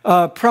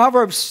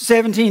 Proverbs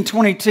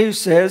 17:22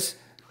 says,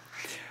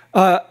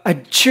 a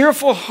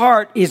cheerful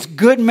heart is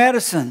good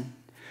medicine,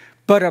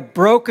 but a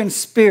broken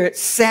spirit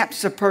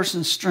saps a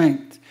person's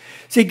strength.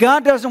 See,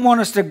 God doesn't want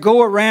us to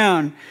go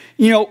around,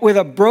 you know, with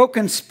a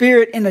broken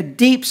spirit in a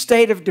deep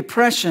state of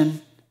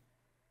depression.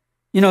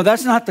 You know,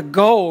 that's not the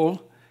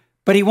goal,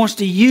 but He wants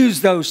to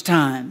use those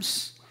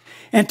times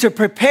and to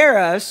prepare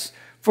us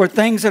for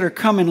things that are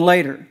coming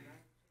later.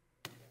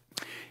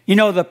 You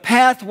know, the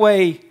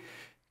pathway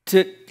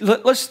to,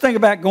 let's think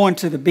about going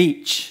to the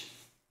beach.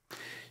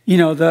 You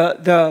know,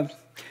 the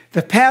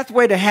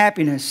pathway to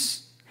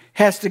happiness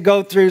has to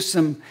go through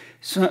some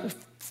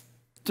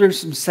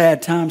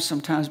sad times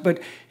sometimes. But,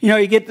 you know,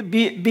 you get the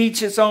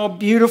beach, it's all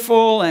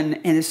beautiful, and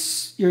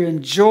you're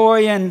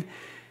enjoying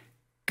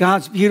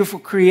God's beautiful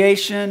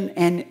creation,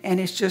 and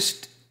it's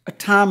just a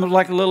time of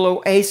like a little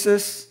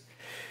oasis.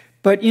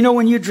 But, you know,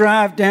 when you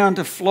drive down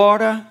to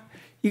Florida,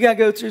 you got to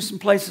go through some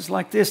places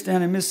like this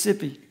down in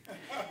Mississippi,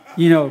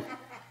 you know,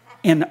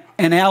 in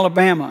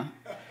Alabama.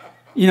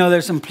 You know,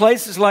 there's some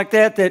places like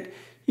that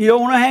you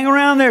don't want to hang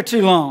around there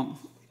too long.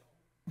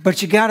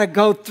 But you got to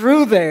go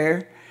through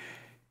there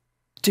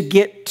to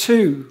get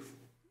to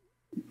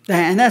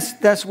that. And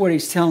that's what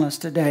He's telling us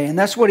today. And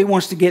that's what He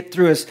wants to get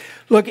through us.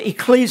 Look,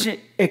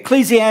 Ecclesiastes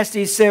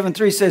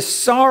 7:3 says,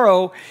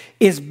 sorrow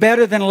is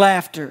better than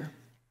laughter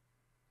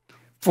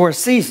for a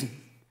season.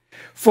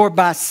 For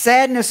by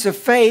sadness of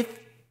faith,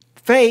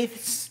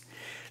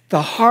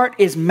 the heart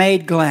is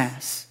made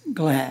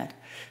glad.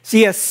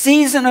 See, a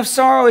season of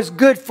sorrow is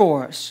good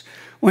for us.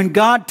 When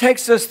God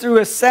takes us through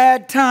a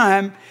sad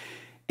time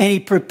and He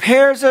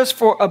prepares us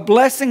for a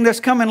blessing that's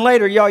coming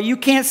later. Y'all, you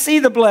can't see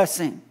the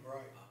blessing.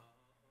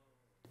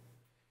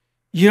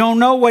 You don't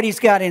know what He's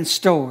got in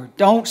store.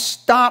 Don't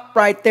stop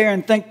right there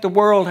and think the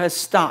world has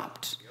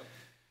stopped.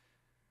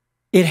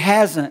 It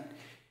hasn't.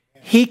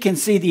 He can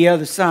see the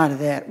other side of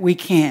that. We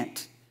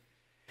can't.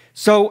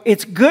 So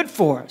it's good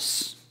for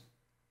us.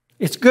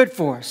 It's good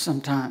for us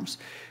sometimes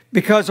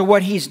because of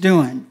what He's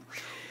doing.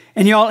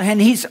 And y'all,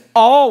 and He's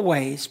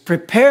always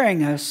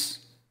preparing us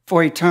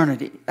for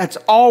eternity. That's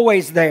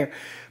always there.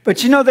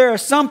 But you know, there are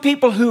some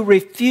people who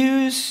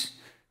refuse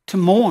to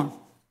mourn.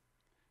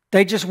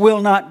 They just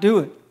will not do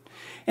it.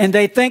 And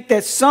they think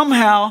that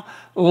somehow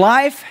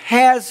life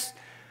has,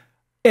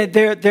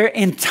 they're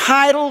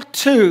entitled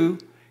to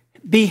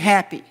be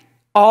happy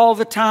all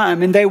the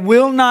time. And they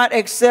will not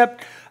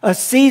accept a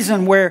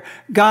season where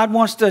God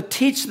wants to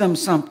teach them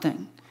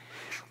something.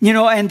 You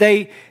know, and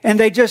they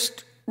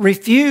just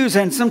refuse.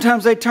 And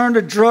sometimes they turn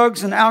to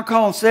drugs and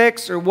alcohol and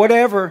sex or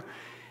whatever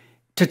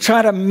to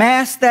try to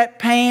mask that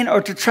pain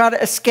or to try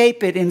to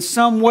escape it in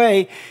some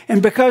way.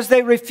 And because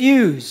they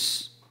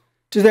refuse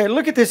to that,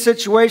 look at this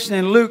situation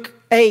in Luke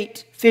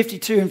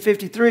 8:52 and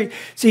 53.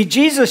 See,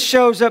 Jesus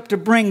shows up to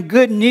bring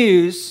good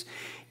news,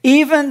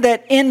 even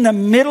that in the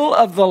middle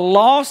of the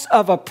loss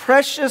of a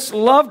precious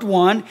loved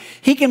one,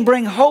 He can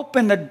bring hope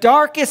in the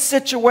darkest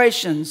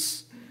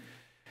situations.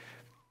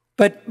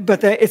 But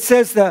it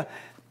says they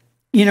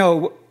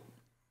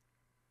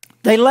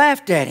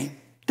laughed at Him.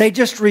 They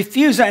just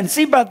refused. And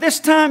see, by this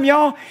time,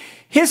 y'all,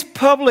 His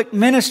public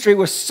ministry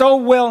was so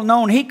well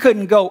known, He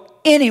couldn't go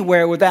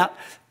anywhere without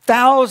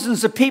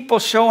thousands of people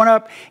showing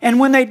up. And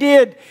when they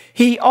did,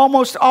 He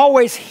almost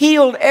always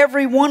healed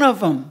every one of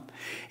them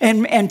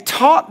and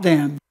taught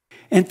them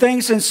and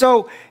things. And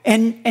so,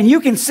 and you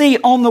can see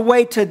on the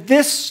way to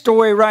this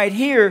story right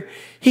here,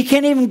 He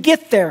can't even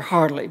get there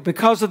hardly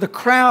because of the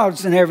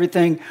crowds and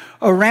everything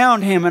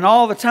around Him and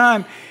all the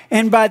time.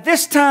 And by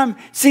this time,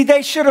 see,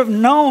 they should have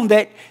known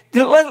that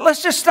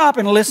let's just stop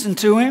and listen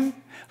to Him.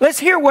 Let's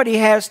hear what He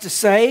has to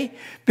say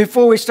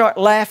before we start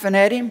laughing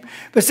at Him.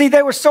 But see,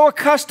 they were so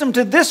accustomed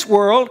to this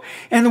world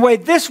and the way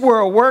this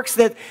world works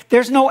that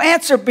there's no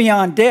answer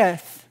beyond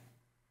death.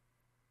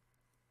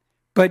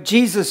 But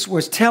Jesus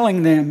was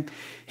telling them,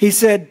 He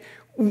said,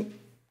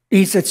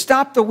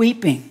 stop the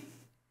weeping.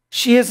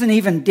 She isn't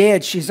even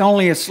dead. She's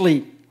only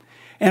asleep.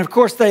 And of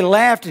course, they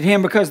laughed at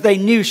Him because they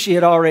knew she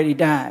had already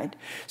died.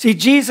 See,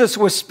 Jesus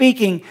was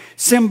speaking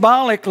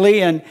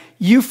symbolically and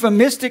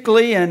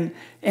euphemistically and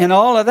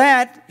all of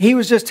that. He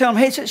was just telling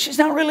them, hey, she's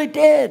not really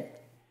dead.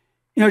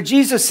 You know,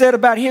 Jesus said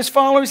about His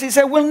followers, He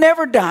said, we'll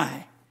never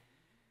die.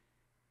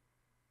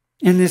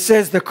 And it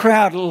says the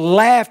crowd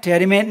laughed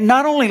at Him. And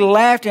not only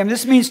laughed at Him,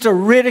 this means to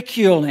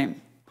ridicule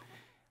Him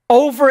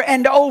over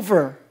and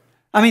over.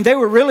 I mean, they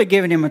were really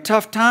giving Him a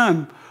tough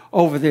time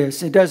over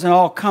this. It doesn't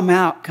all come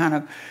out kind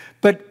of.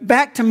 But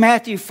back to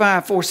Matthew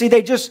 5:4. See,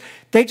 they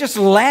just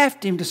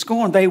laughed Him to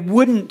scorn. They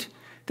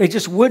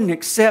just wouldn't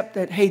accept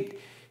that, hey,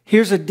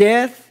 here's a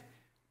death.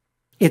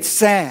 It's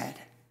sad.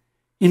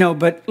 You know,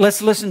 but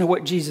let's listen to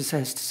what Jesus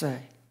has to say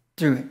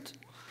through it.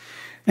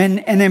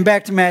 And then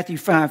back to Matthew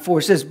 5:4.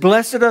 It says,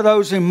 blessed are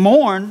those who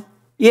mourn,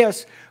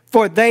 yes,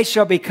 for they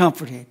shall be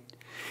comforted.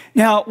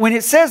 Now, when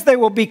it says they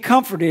will be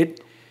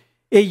comforted,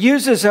 it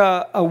uses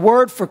a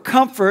word for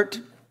comfort.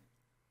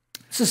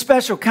 It's a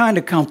special kind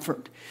of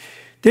comfort.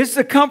 This is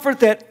a comfort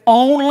that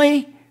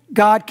only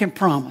God can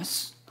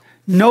promise.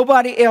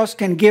 Nobody else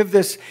can give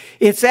this.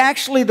 It's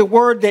actually the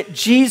word that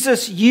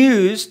Jesus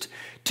used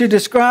to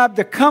describe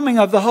the coming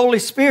of the Holy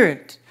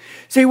Spirit.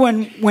 See,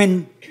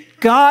 when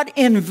God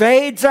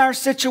invades our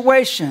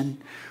situation,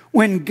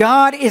 when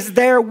God is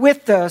there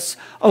with us,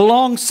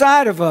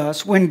 alongside of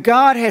us, when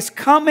God has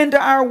come into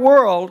our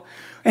world,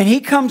 and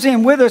He comes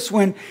in with us,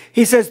 when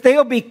He says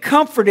they'll be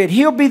comforted.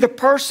 He'll be the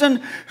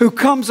person who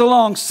comes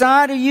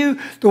alongside of you,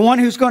 the one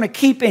who's going to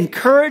keep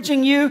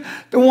encouraging you,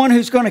 the one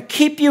who's going to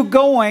keep you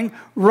going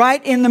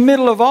right in the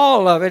middle of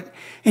all of it.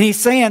 And He's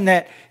saying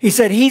that, He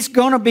said He's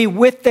going to be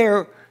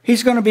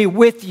He's going to be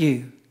with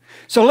you.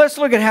 So let's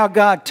look at how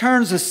God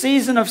turns a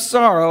season of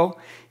sorrow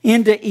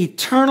into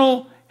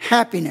eternal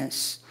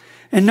happiness.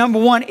 And number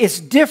one, it's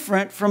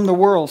different from the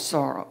world's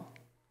sorrow.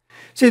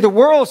 See, the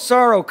world's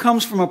sorrow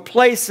comes from a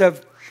place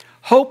of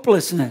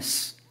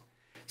hopelessness.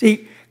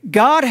 See,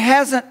 God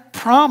hasn't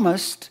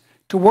promised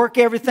to work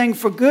everything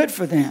for good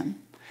for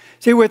them.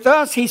 See, with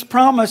us, He's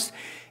promised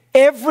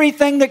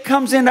everything that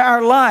comes into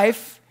our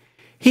life,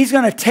 He's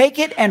going to take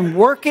it and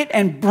work it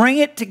and bring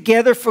it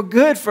together for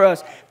good for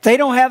us. They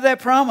don't have that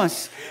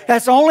promise.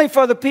 That's only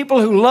for the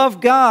people who love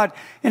God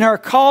and are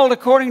called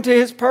according to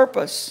His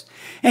purpose.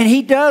 And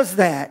He does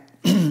that.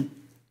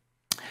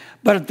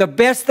 But the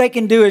best they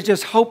can do is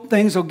just hope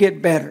things will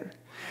get better.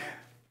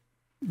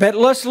 But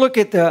let's look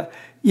at the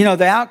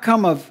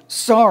outcome of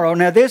sorrow.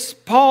 Now,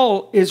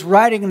 Paul is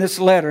writing this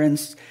letter in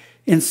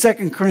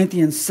 2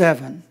 Corinthians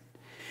 7.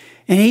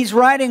 And he's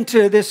writing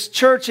to this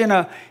church in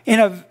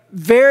a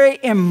very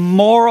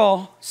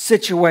immoral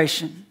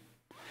situation.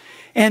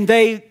 And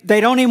they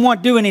don't even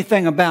want to do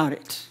anything about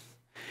it.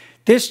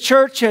 This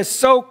church has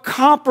so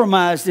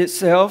compromised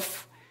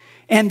itself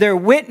and their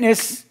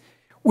witness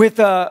with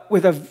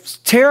a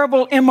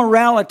terrible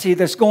immorality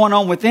that's going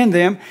on within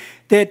them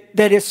that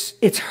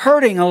it's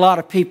hurting a lot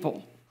of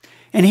people.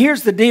 And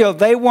here's the deal.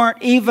 They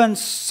weren't even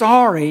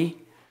sorry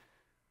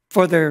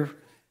for their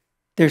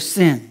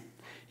sin.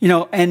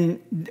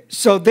 And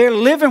so they're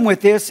living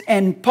with this.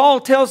 And Paul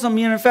tells them,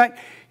 in fact,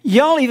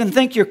 y'all even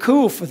think you're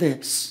cool for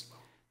this.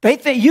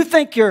 You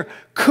think you're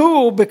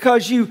cool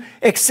because you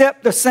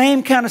accept the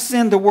same kind of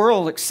sin the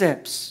world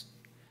accepts.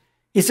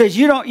 He says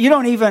you don't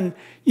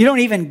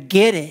even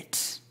get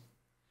it.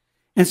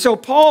 And so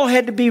Paul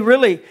had to be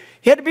really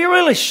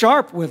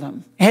sharp with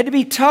them. He had to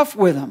be tough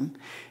with them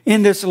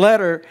in this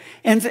letter.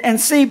 And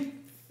see,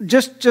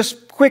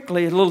 just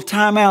quickly, a little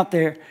time out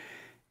there.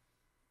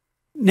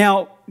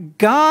 Now,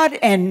 God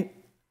and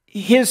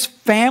His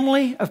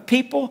family of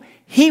people,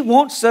 He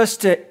wants us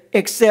to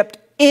accept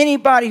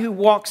anybody who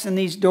walks in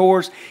these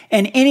doors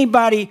and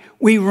anybody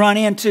we run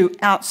into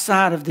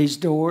outside of these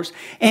doors,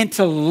 and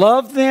to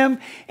love them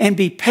and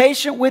be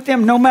patient with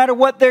them no matter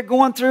what they're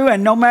going through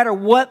and no matter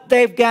what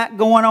they've got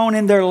going on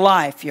in their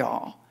life,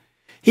 y'all.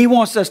 He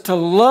wants us to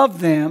love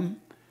them,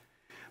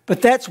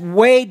 but that's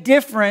way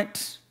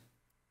different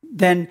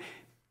than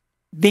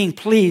being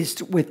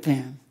pleased with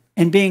them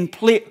and being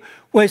pleased.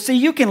 Well, see,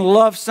 you can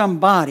love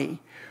somebody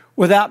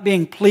without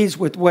being pleased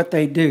with what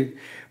they do.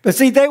 But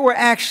see, they were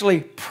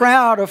actually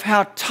proud of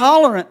how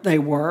tolerant they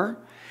were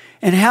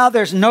and how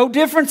there's no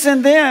difference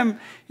in them.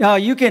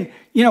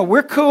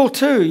 We're cool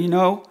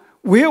too,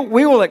 we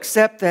will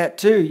accept that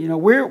too.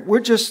 We're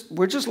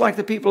just like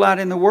the people out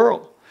in the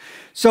world.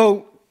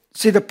 So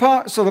the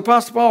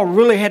Apostle Paul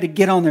really had to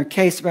get on their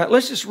case about it.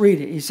 Let's just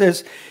read it. He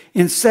says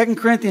in 2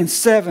 Corinthians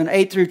 7,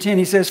 8 through 10,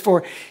 he says,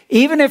 "For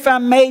even if I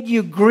made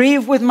you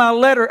grieve with my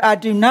letter, I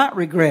do not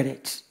regret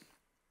it,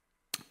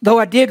 though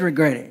I did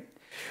regret it.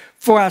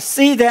 For I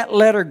see that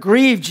letter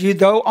grieved you,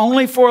 though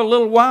only for a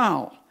little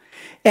while.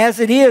 As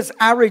it is,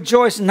 I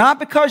rejoice not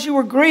because you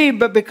were grieved,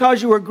 but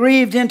because you were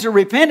grieved into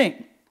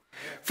repenting.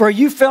 For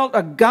you felt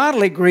a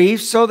godly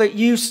grief, so that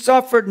you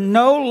suffered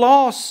no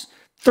loss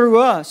through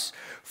us.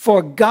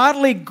 For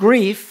godly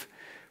grief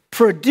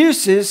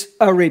produces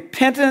a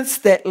repentance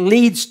that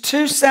leads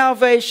to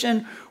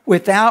salvation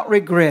without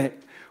regret,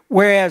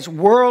 whereas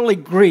worldly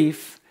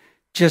grief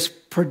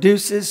just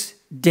produces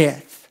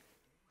death."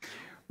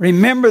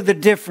 Remember the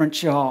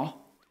difference, y'all.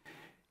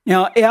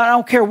 Now, I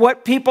don't care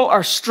what people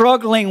are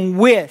struggling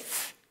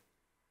with,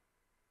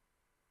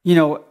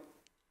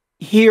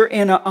 here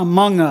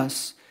among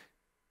us.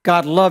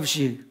 God loves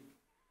you.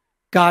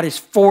 God is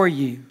for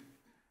you.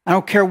 I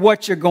don't care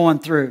what you're going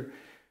through.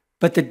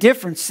 But the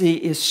difference, see,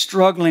 is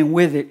struggling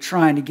with it,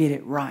 trying to get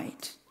it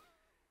right.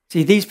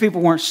 See, these people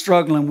weren't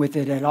struggling with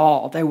it at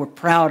all. They were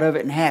proud of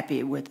it and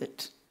happy with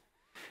it.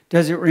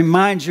 Does it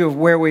remind you of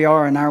where we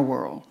are in our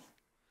world?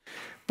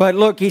 But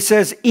look, he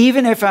says,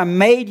 even if I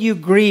made you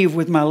grieve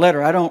with my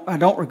letter, I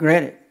don't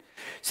regret it.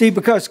 See,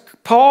 because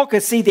Paul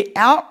could see the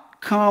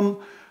outcome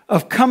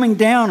of coming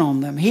down on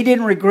them. He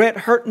didn't regret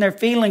hurting their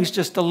feelings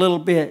just a little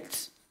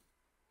bit.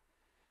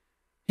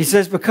 He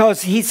says,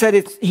 because he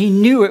said he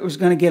knew it was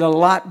going to get a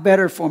lot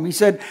better for him. He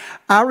said,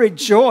 I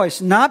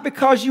rejoice, not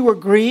because you were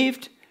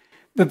grieved,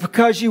 but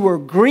because you were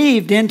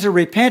grieved into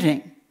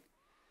repenting.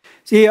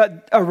 See,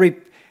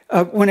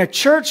 when a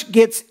church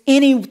gets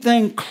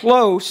anything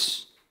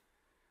close,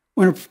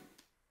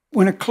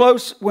 when a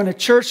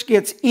church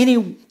gets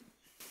any,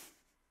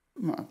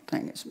 my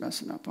thing is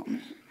messing up on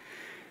me.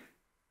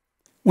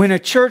 When a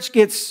church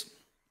gets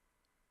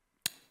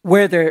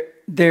where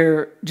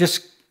they're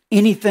just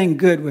anything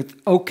good with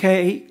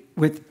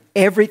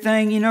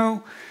everything,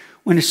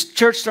 when a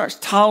church starts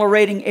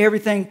tolerating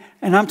everything,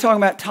 and I'm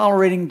talking about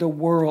tolerating the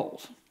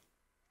world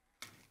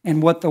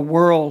and what the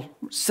world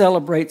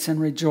celebrates and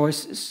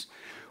rejoices.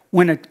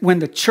 When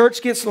the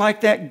church gets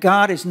like that,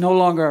 God is no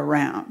longer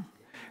around.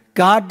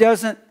 God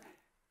doesn't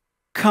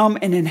come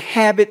and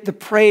inhabit the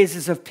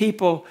praises of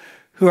people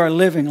who are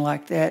living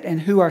like that and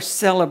who are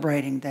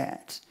celebrating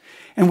that.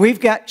 And we've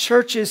got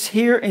churches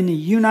here in the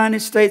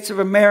United States of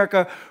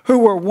America who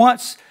were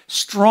once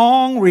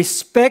strong,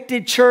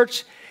 respected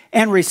church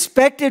and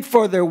respected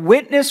for their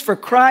witness for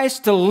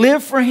Christ, to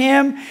live for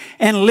Him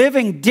and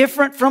living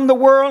different from the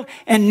world.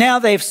 And now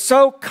they've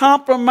so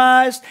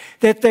compromised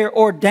that they're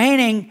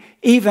ordaining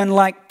even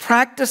like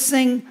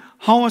practicing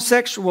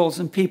homosexuals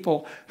and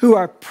people who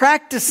are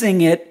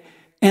practicing it,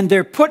 and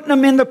they're putting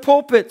them in the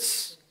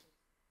pulpits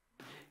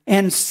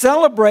and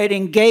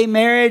celebrating gay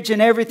marriage and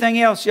everything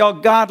else. Y'all,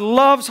 God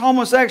loves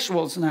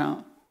homosexuals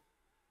now.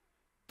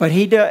 But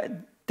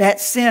that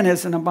sin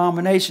is an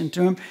abomination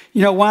to Him.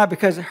 You know why?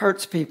 Because it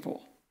hurts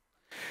people.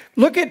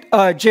 Look at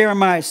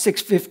Jeremiah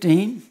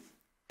 6:15.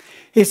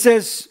 It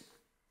says,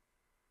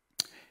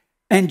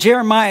 and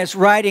Jeremiah is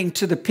writing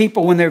to the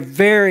people when they're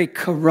very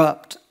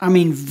corrupt. I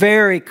mean,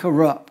 very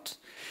corrupt.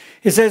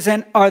 It says,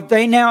 and are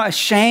they now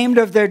ashamed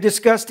of their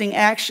disgusting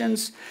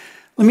actions?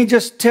 Let me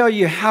just tell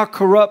you how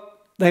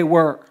corrupt they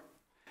were.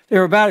 They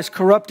were about as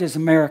corrupt as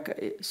America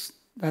is.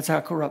 That's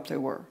how corrupt they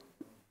were.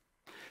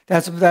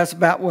 That's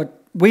about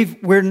what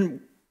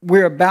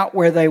we're about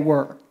where they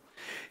were.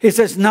 It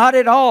says, not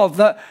at all.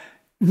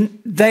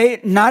 They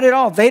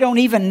don't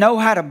even know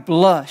how to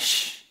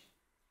blush.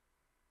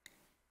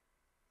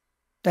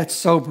 That's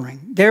sobering.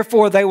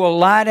 Therefore, they will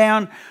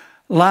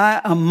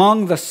lie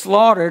among the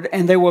slaughtered,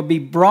 and they will be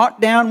brought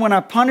down when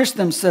I punish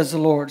them, says the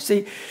Lord.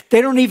 See,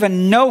 they don't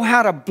even know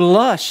how to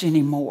blush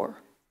anymore.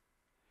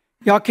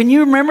 Y'all, can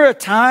you remember a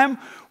time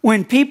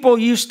when people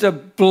used to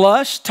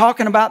blush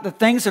talking about the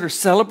things that are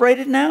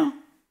celebrated now?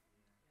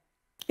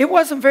 It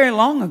wasn't very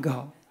long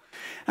ago.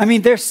 I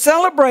mean, they're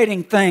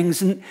celebrating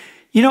things, and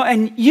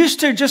and used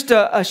to just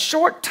a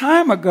short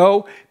time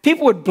ago,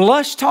 people would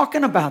blush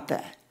talking about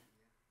that.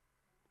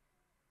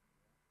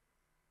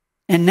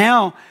 And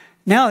now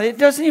it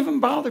doesn't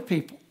even bother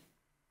people.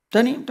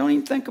 Don't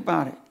even think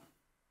about it.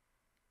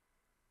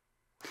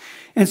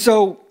 And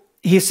so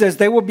he says,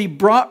 they will be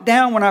brought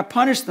down when I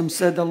punish them,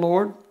 said the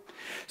Lord.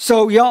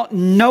 So y'all,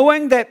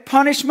 knowing that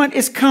punishment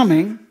is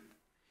coming,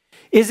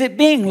 is it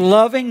being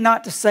loving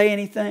not to say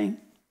anything?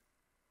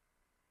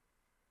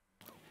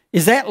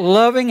 Is that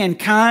loving and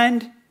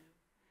kind?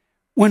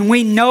 When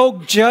we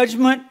know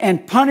judgment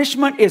and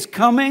punishment is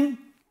coming,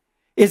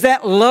 is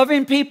that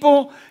loving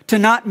people to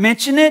not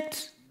mention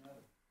it?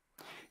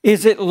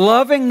 Is it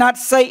loving not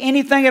to say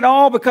anything at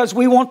all because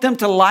we want them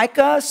to like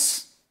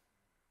us?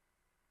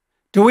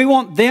 Do we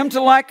want them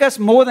to like us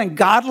more than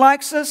God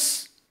likes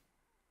us?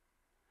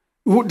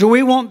 Do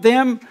we want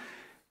them?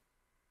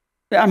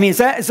 I mean, is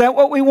that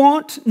what we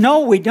want? No,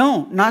 we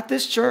don't. Not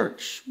this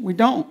church. We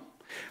don't.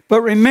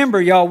 But remember,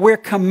 y'all, we're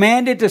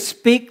commanded to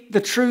speak the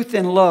truth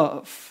in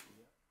love.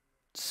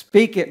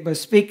 Speak it, but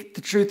speak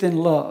the truth in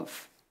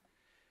love.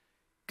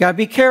 Got to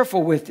be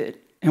careful with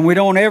it. And we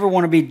don't ever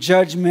want to be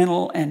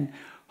judgmental and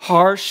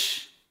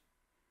harsh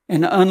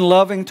and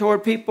unloving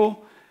toward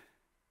people.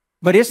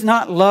 But it's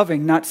not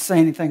loving not to say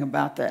anything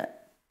about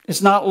that.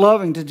 It's not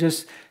loving to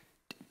just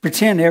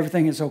pretend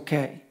everything is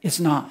okay. It's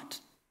not.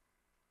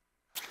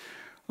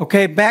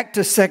 Okay, back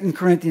to 2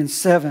 Corinthians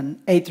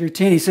 7, 8 through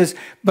 10. He says,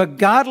 but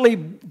godly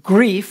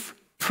grief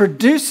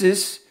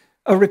produces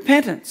a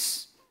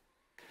repentance.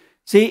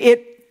 See,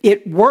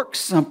 it works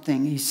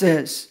something, he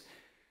says.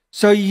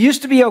 So you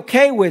used to be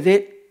okay with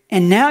it,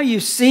 and now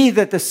you see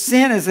that the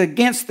sin is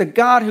against the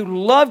God who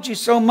loved you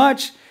so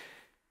much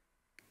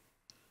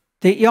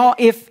that y'all,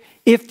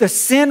 if the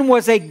sin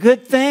was a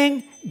good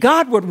thing,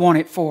 God would want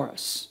it for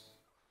us.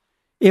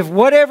 If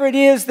whatever it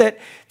is that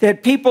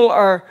people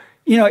are,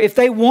 if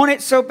they want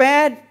it so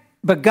bad,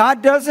 but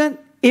God doesn't,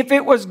 if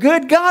it was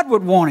good, God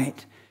would want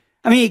it.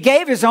 I mean, he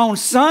gave his own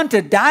son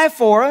to die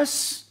for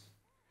us.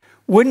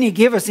 Wouldn't he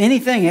give us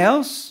anything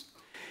else?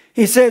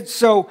 He said,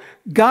 so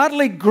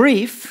godly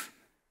grief,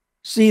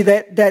 see,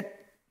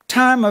 that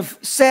time of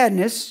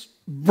sadness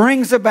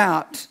brings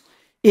about,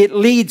 it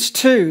leads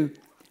to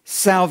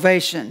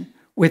salvation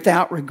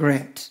without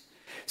regret.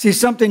 See,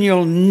 something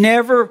you'll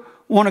never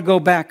want to go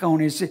back on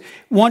is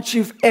once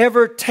you've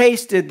ever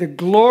tasted the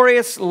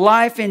glorious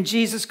life in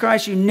Jesus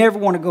Christ, you never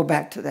want to go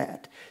back to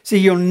that. See,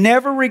 you'll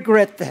never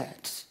regret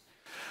that.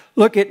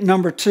 Look at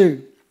number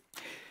 2.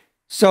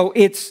 So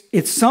it's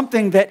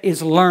something that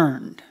is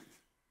learned.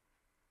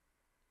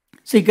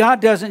 See, God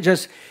doesn't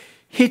just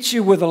hit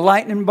you with a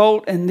lightning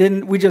bolt and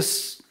then we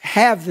just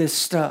have this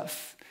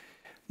stuff.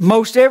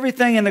 Most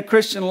everything in the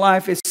Christian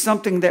life is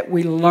something that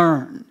we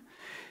learn.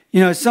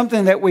 It's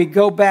something that we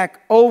go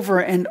back over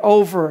and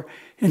over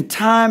and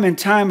time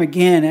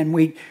again. And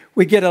we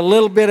get a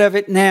little bit of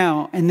it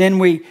now, and then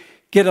we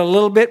get a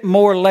little bit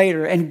more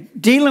later. And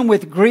dealing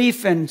with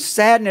grief and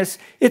sadness,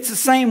 it's the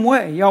same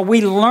way.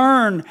 We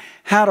learn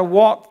how to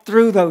walk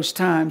through those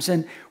times,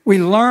 and we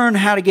learn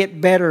how to get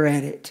better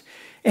at it.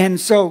 And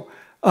so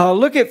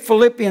look at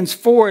Philippians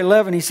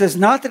 4:11. He says,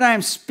 not that I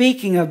am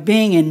speaking of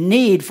being in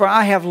need, for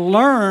I have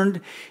learned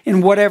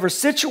in whatever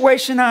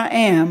situation I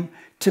am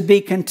to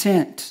be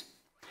content.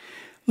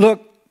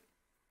 Look,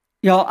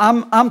 y'all,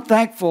 I'm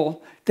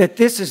thankful that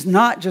this is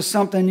not just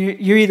something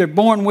you're either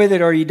born with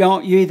it or you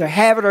don't. You either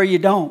have it or you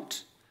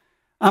don't.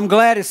 I'm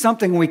glad it's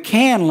something we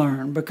can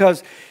learn,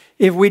 because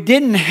if we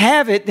didn't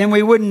have it, then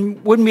we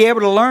wouldn't be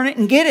able to learn it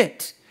and get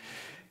it.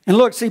 And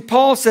look, see,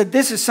 Paul said,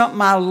 this is something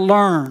I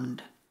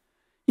learned.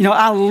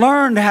 I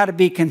learned how to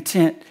be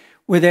content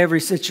with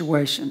every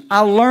situation. I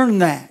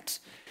learned that.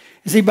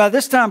 You see, by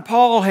this time,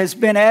 Paul has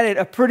been at it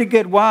a pretty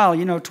good while,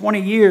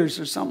 20 years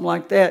or something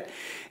like that.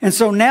 And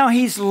so now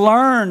he's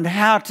learned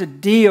how to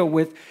deal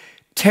with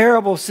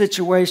terrible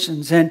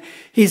situations. And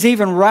he's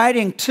even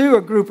writing to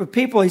a group of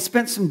people. He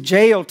spent some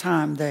jail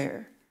time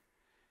there.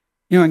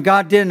 And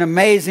God did an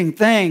amazing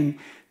thing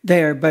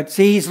there. But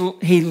see,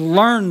 he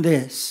learned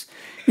this.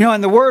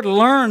 And the word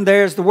learn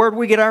there is the word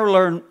we get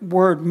our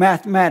word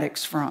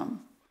mathematics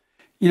from.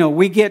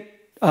 We get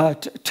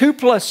 2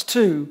 plus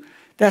 2,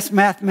 that's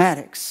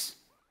mathematics.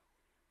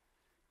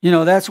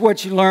 That's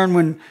what you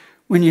learn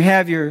when you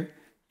have your,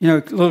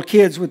 little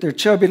kids with their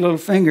chubby little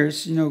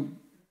fingers,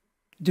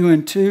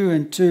 doing 2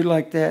 and 2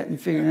 like that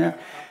and figuring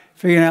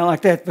out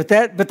like that.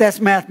 But that's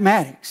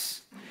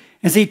mathematics.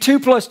 And see, 2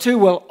 plus 2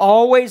 will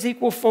always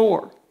equal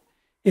 4.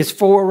 It's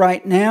 4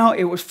 right now.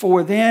 It was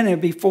 4 then. It'll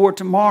be 4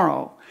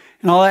 tomorrow.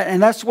 And all that.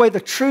 And that's the way the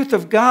truth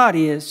of God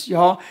is,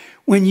 y'all.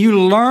 When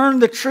you learn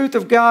the truth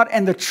of God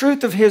and the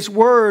truth of His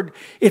Word,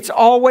 it's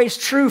always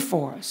true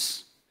for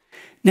us.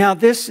 Now,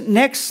 this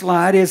next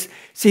slide is,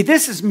 see,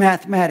 this is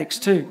mathematics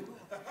too.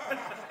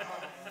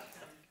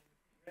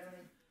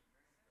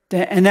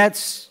 And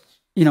that's,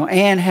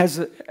 Ann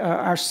has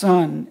our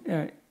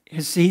son.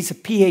 He's a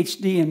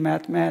PhD in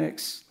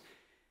mathematics,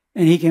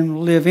 and he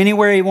can live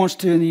anywhere he wants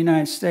to in the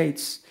United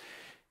States,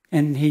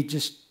 and he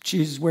just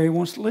chooses where he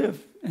wants to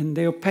live, and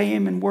they'll pay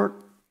him and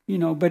work,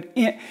 But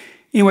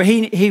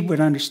anyway, he would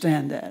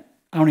understand that.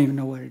 I don't even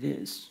know what it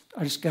is.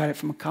 I just got it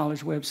from a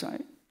college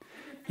website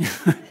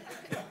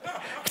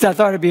because I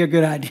thought it'd be a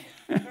good idea.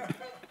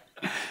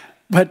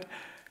 But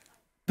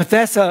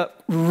that's a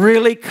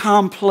really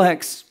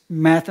complex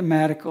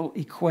mathematical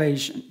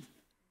equation.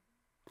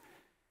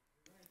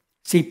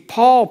 See,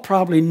 Paul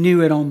probably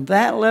knew it on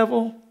that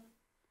level,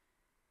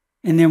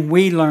 and then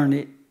we learned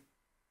it.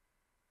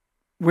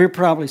 We're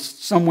probably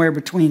somewhere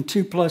between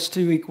 2 +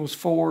 2 =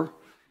 4,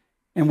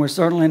 and we're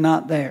certainly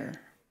not there.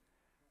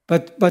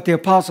 But the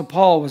Apostle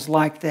Paul was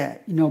like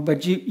that,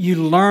 but you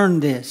learn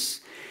this.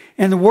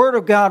 And the Word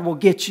of God will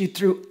get you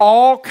through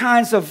all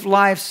kinds of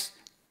life's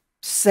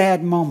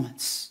sad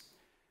moments,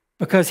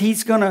 because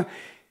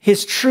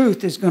His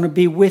truth is going to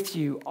be with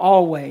you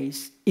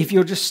always if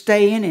you'll just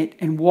stay in it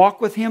and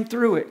walk with Him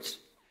through it.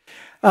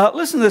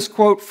 Listen to this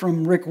quote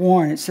from Rick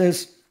Warren. It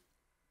says,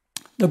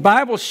 "The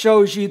Bible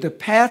shows you the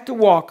path to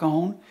walk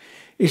on.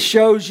 It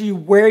shows you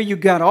where you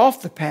got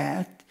off the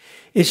path.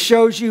 It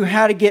shows you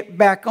how to get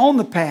back on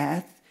the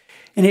path.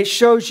 And it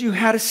shows you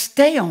how to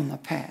stay on the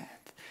path."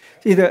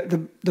 See,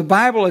 the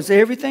Bible is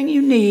everything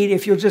you need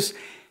if you'll just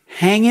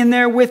hang in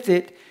there with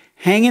it,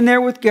 hang in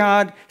there with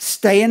God,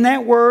 stay in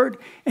that Word,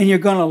 and you're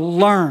going to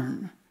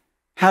learn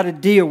how to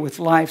deal with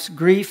life's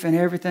grief and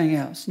everything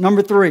else.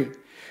 Number 3,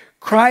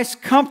 Christ's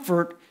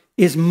comfort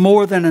is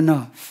more than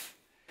enough.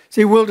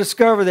 See, we'll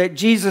discover that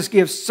Jesus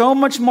gives so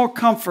much more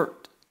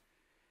comfort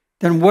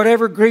than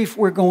whatever grief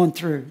we're going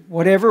through.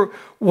 Whatever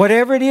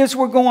it is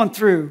we're going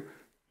through,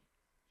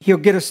 He'll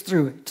get us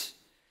through it.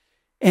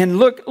 And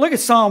look at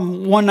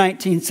Psalm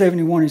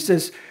 119:71. It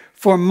says,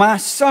 "For my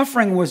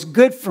suffering was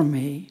good for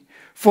me,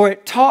 for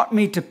it taught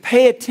me to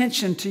pay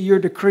attention to your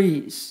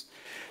decrees."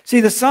 See,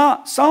 the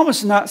psalmist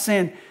is not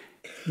saying,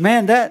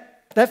 man,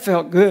 that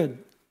felt good,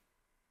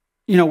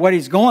 what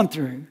he's going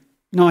through.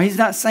 No, he's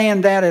not saying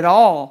that at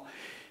all.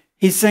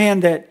 He's saying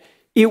that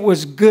it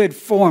was good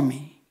for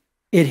me.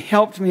 It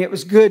helped me. It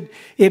was good.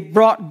 It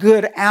brought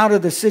good out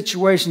of the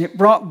situation. It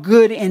brought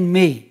good in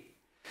me.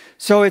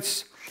 So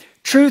it's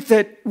truth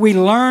that we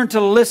learn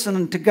to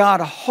listen to God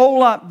a whole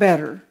lot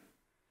better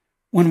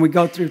when we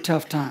go through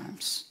tough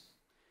times.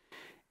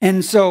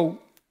 And so,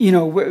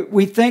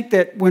 we think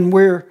that when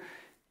we're,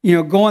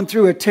 going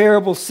through a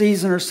terrible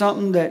season or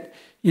something that,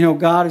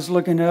 God is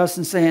looking at us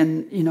and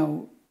saying,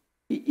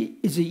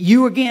 is it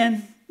you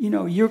again?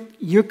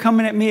 You're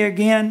coming at me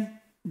again.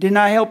 Didn't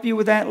I help you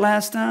with that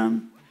last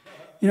time?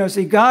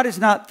 See, God is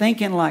not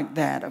thinking like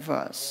that of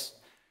us.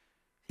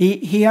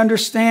 He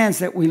understands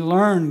that we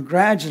learn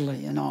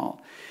gradually and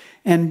all.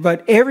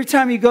 But every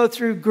time you go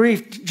through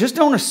grief, just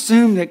don't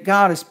assume that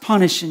God is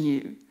punishing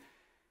you.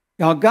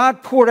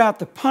 God poured out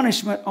the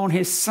punishment on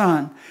His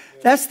Son.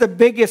 That's the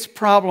biggest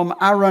problem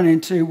I run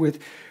into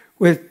with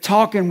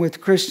talking with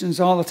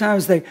Christians all the time,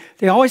 is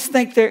they always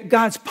think that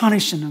God's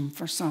punishing them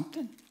for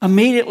something.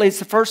 Immediately, it's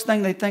the first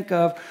thing they think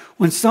of.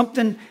 When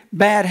something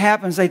bad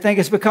happens, they think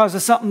it's because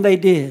of something they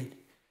did.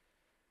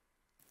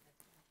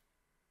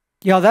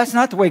 That's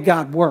not the way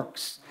God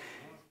works.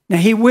 Now,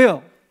 He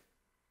will,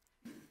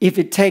 if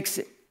it takes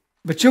it.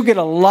 But you'll get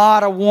a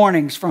lot of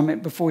warnings from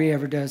it before He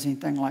ever does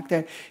anything like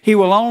that. He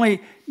will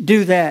only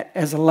do that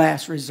as a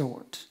last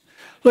resort.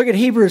 Look at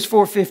Hebrews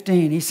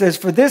 4:15. He says,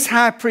 "For this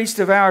high priest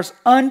of ours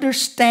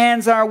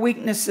understands our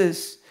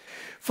weaknesses,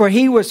 for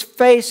He was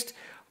faced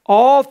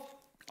all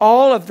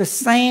of the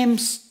same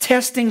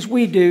testings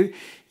we do,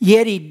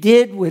 yet He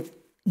did with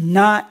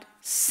not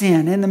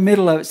sin," in the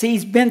middle of it. See,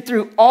 He's been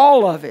through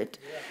all of it.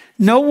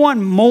 No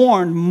one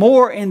mourned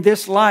more in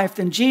this life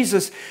than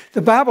Jesus.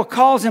 The Bible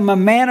calls Him a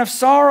man of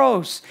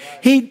sorrows.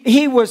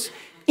 He was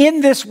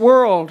in this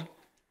world,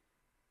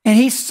 and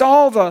He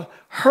saw the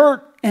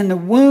hurt and the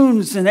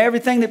wounds and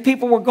everything that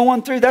people were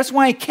going through. That's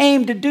why He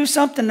came, to do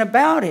something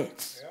about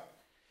it.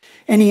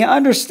 And He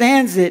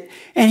understands it.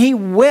 And He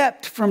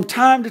wept from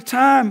time to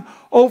time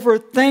over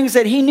things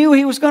that He knew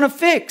He was going to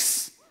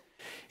fix.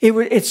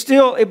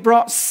 It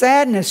brought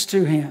sadness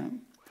to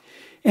Him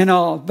and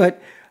all.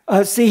 But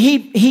see,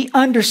 he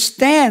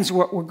understands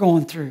what we're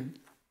going through.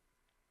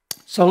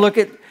 So look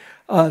at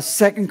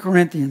 2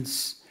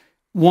 Corinthians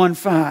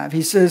 1:5.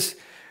 He says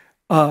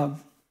how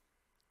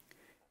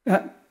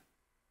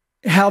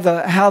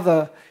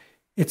the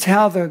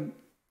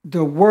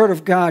Word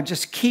of God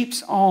just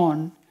keeps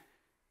on,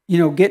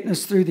 getting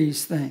us through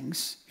these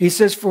things. He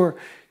says, "For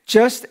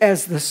just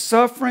as the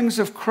sufferings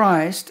of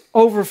Christ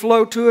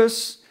overflow to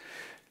us,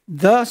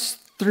 thus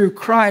through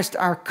Christ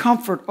our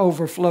comfort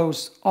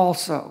overflows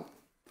also."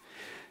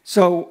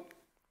 So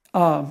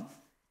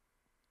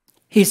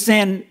he's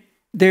saying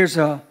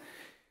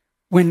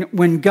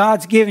when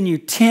God's given you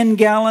 10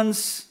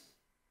 gallons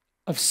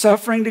of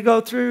suffering to go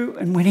through,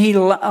 and when He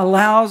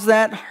allows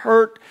that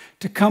hurt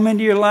to come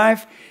into your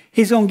life,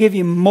 He's going to give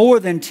you more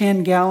than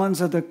 10 gallons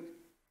of the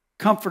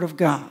comfort of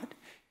God.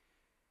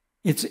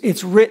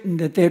 It's written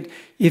that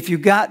if you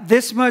got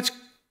this much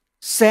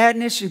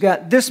sadness, you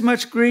got this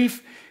much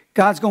grief,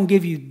 God's going to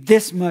give you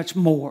this much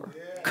more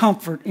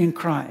comfort in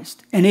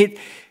Christ.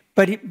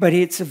 But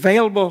it's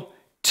available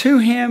to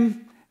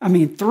Him,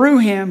 through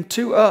Him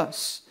to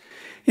us.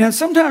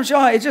 Sometimes,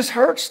 y'all, it just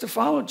hurts to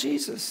follow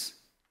Jesus.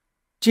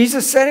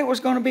 Jesus said it was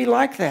going to be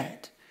like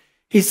that.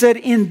 He said,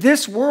 in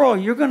this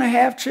world, you're going to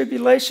have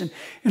tribulation.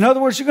 In other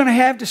words, you're going to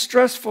have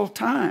distressful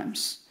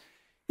times.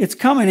 It's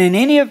coming.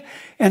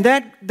 And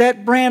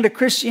that brand of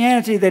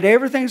Christianity that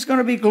everything's going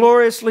to be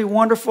gloriously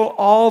wonderful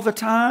all the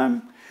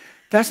time,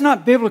 that's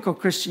not biblical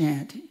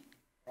Christianity.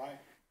 Right.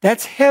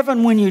 That's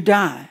heaven when you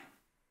die.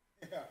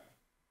 Yeah.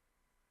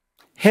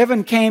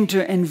 Heaven came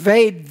to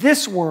invade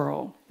this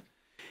world,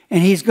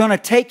 and He's going to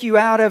take you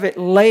out of it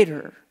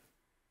later.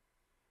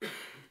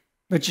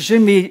 But you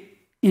shouldn't be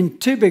in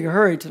too big a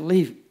hurry to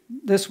leave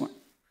this one.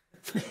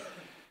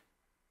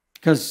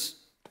 Because,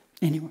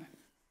 anyway.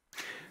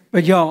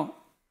 But y'all,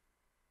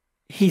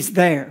 He's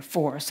there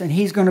for us, and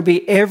He's going to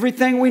be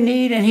everything we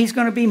need, and He's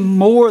going to be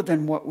more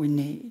than what we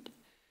need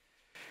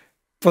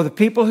for the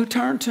people who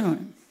turn to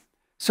Him.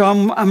 So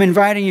I'm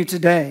inviting you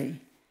today,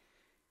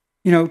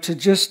 to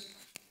just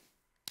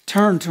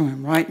turn to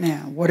Him right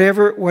now.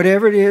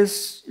 Whatever it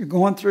is you're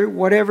going through,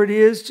 whatever it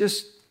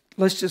is,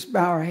 let's just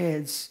bow our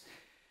heads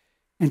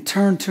and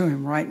turn to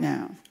Him right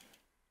now.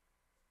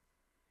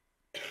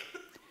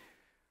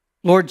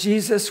 Lord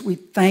Jesus, we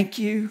thank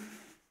You.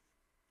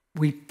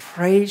 We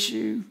praise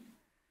You.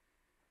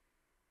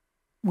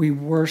 We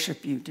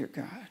worship You, dear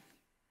God.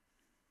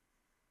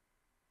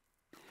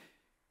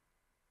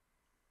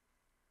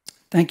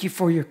 Thank You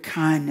for Your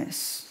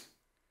kindness.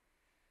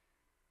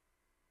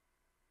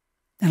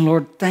 And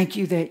Lord, thank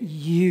You that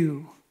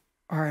You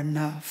are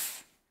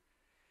enough.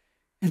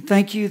 And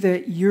thank You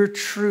that Your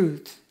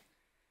truth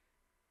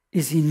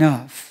is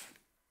enough.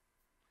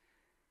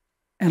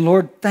 And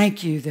Lord,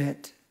 thank You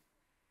that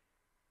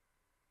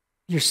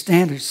Your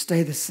standards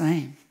stay the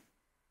same.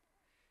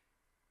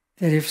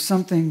 That if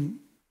something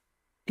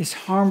is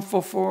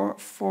harmful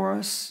for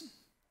us,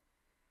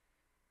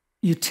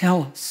 You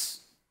tell us.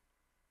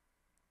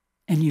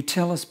 And You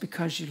tell us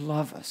because You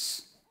love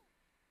us.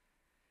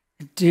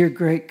 And dear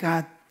great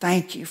God,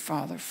 thank You,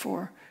 Father,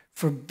 for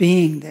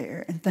being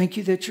there. And thank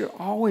You that You're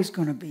always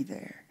going to be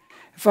there.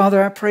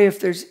 Father, I pray if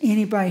there's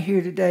anybody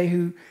here today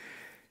who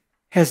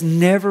has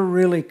never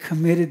really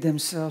committed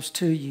themselves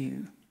to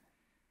You,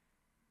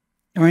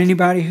 or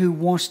anybody who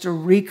wants to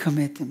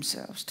recommit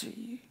themselves to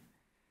You,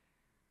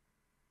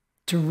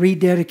 to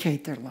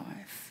rededicate their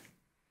life.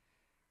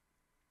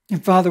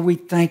 And Father, we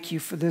thank You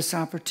for this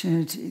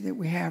opportunity that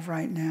we have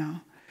right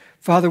now.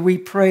 Father, we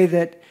pray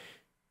that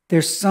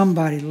there's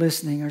somebody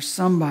listening, or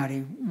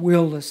somebody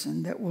will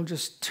listen, that will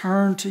just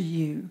turn to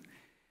You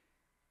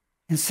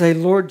and say,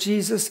 Lord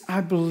Jesus,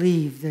 I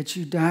believe that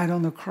You died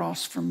on the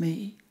cross for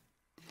me.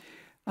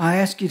 I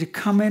ask You to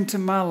come into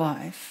my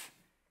life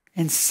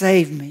and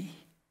save me.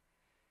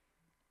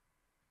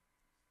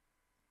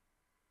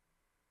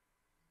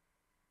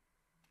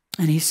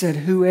 And He said,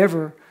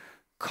 whoever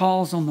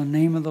calls on the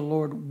name of the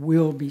Lord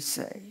will be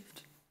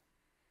saved.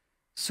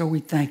 So we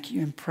thank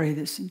You and pray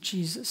this in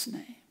Jesus'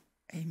 name.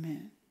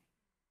 Amen.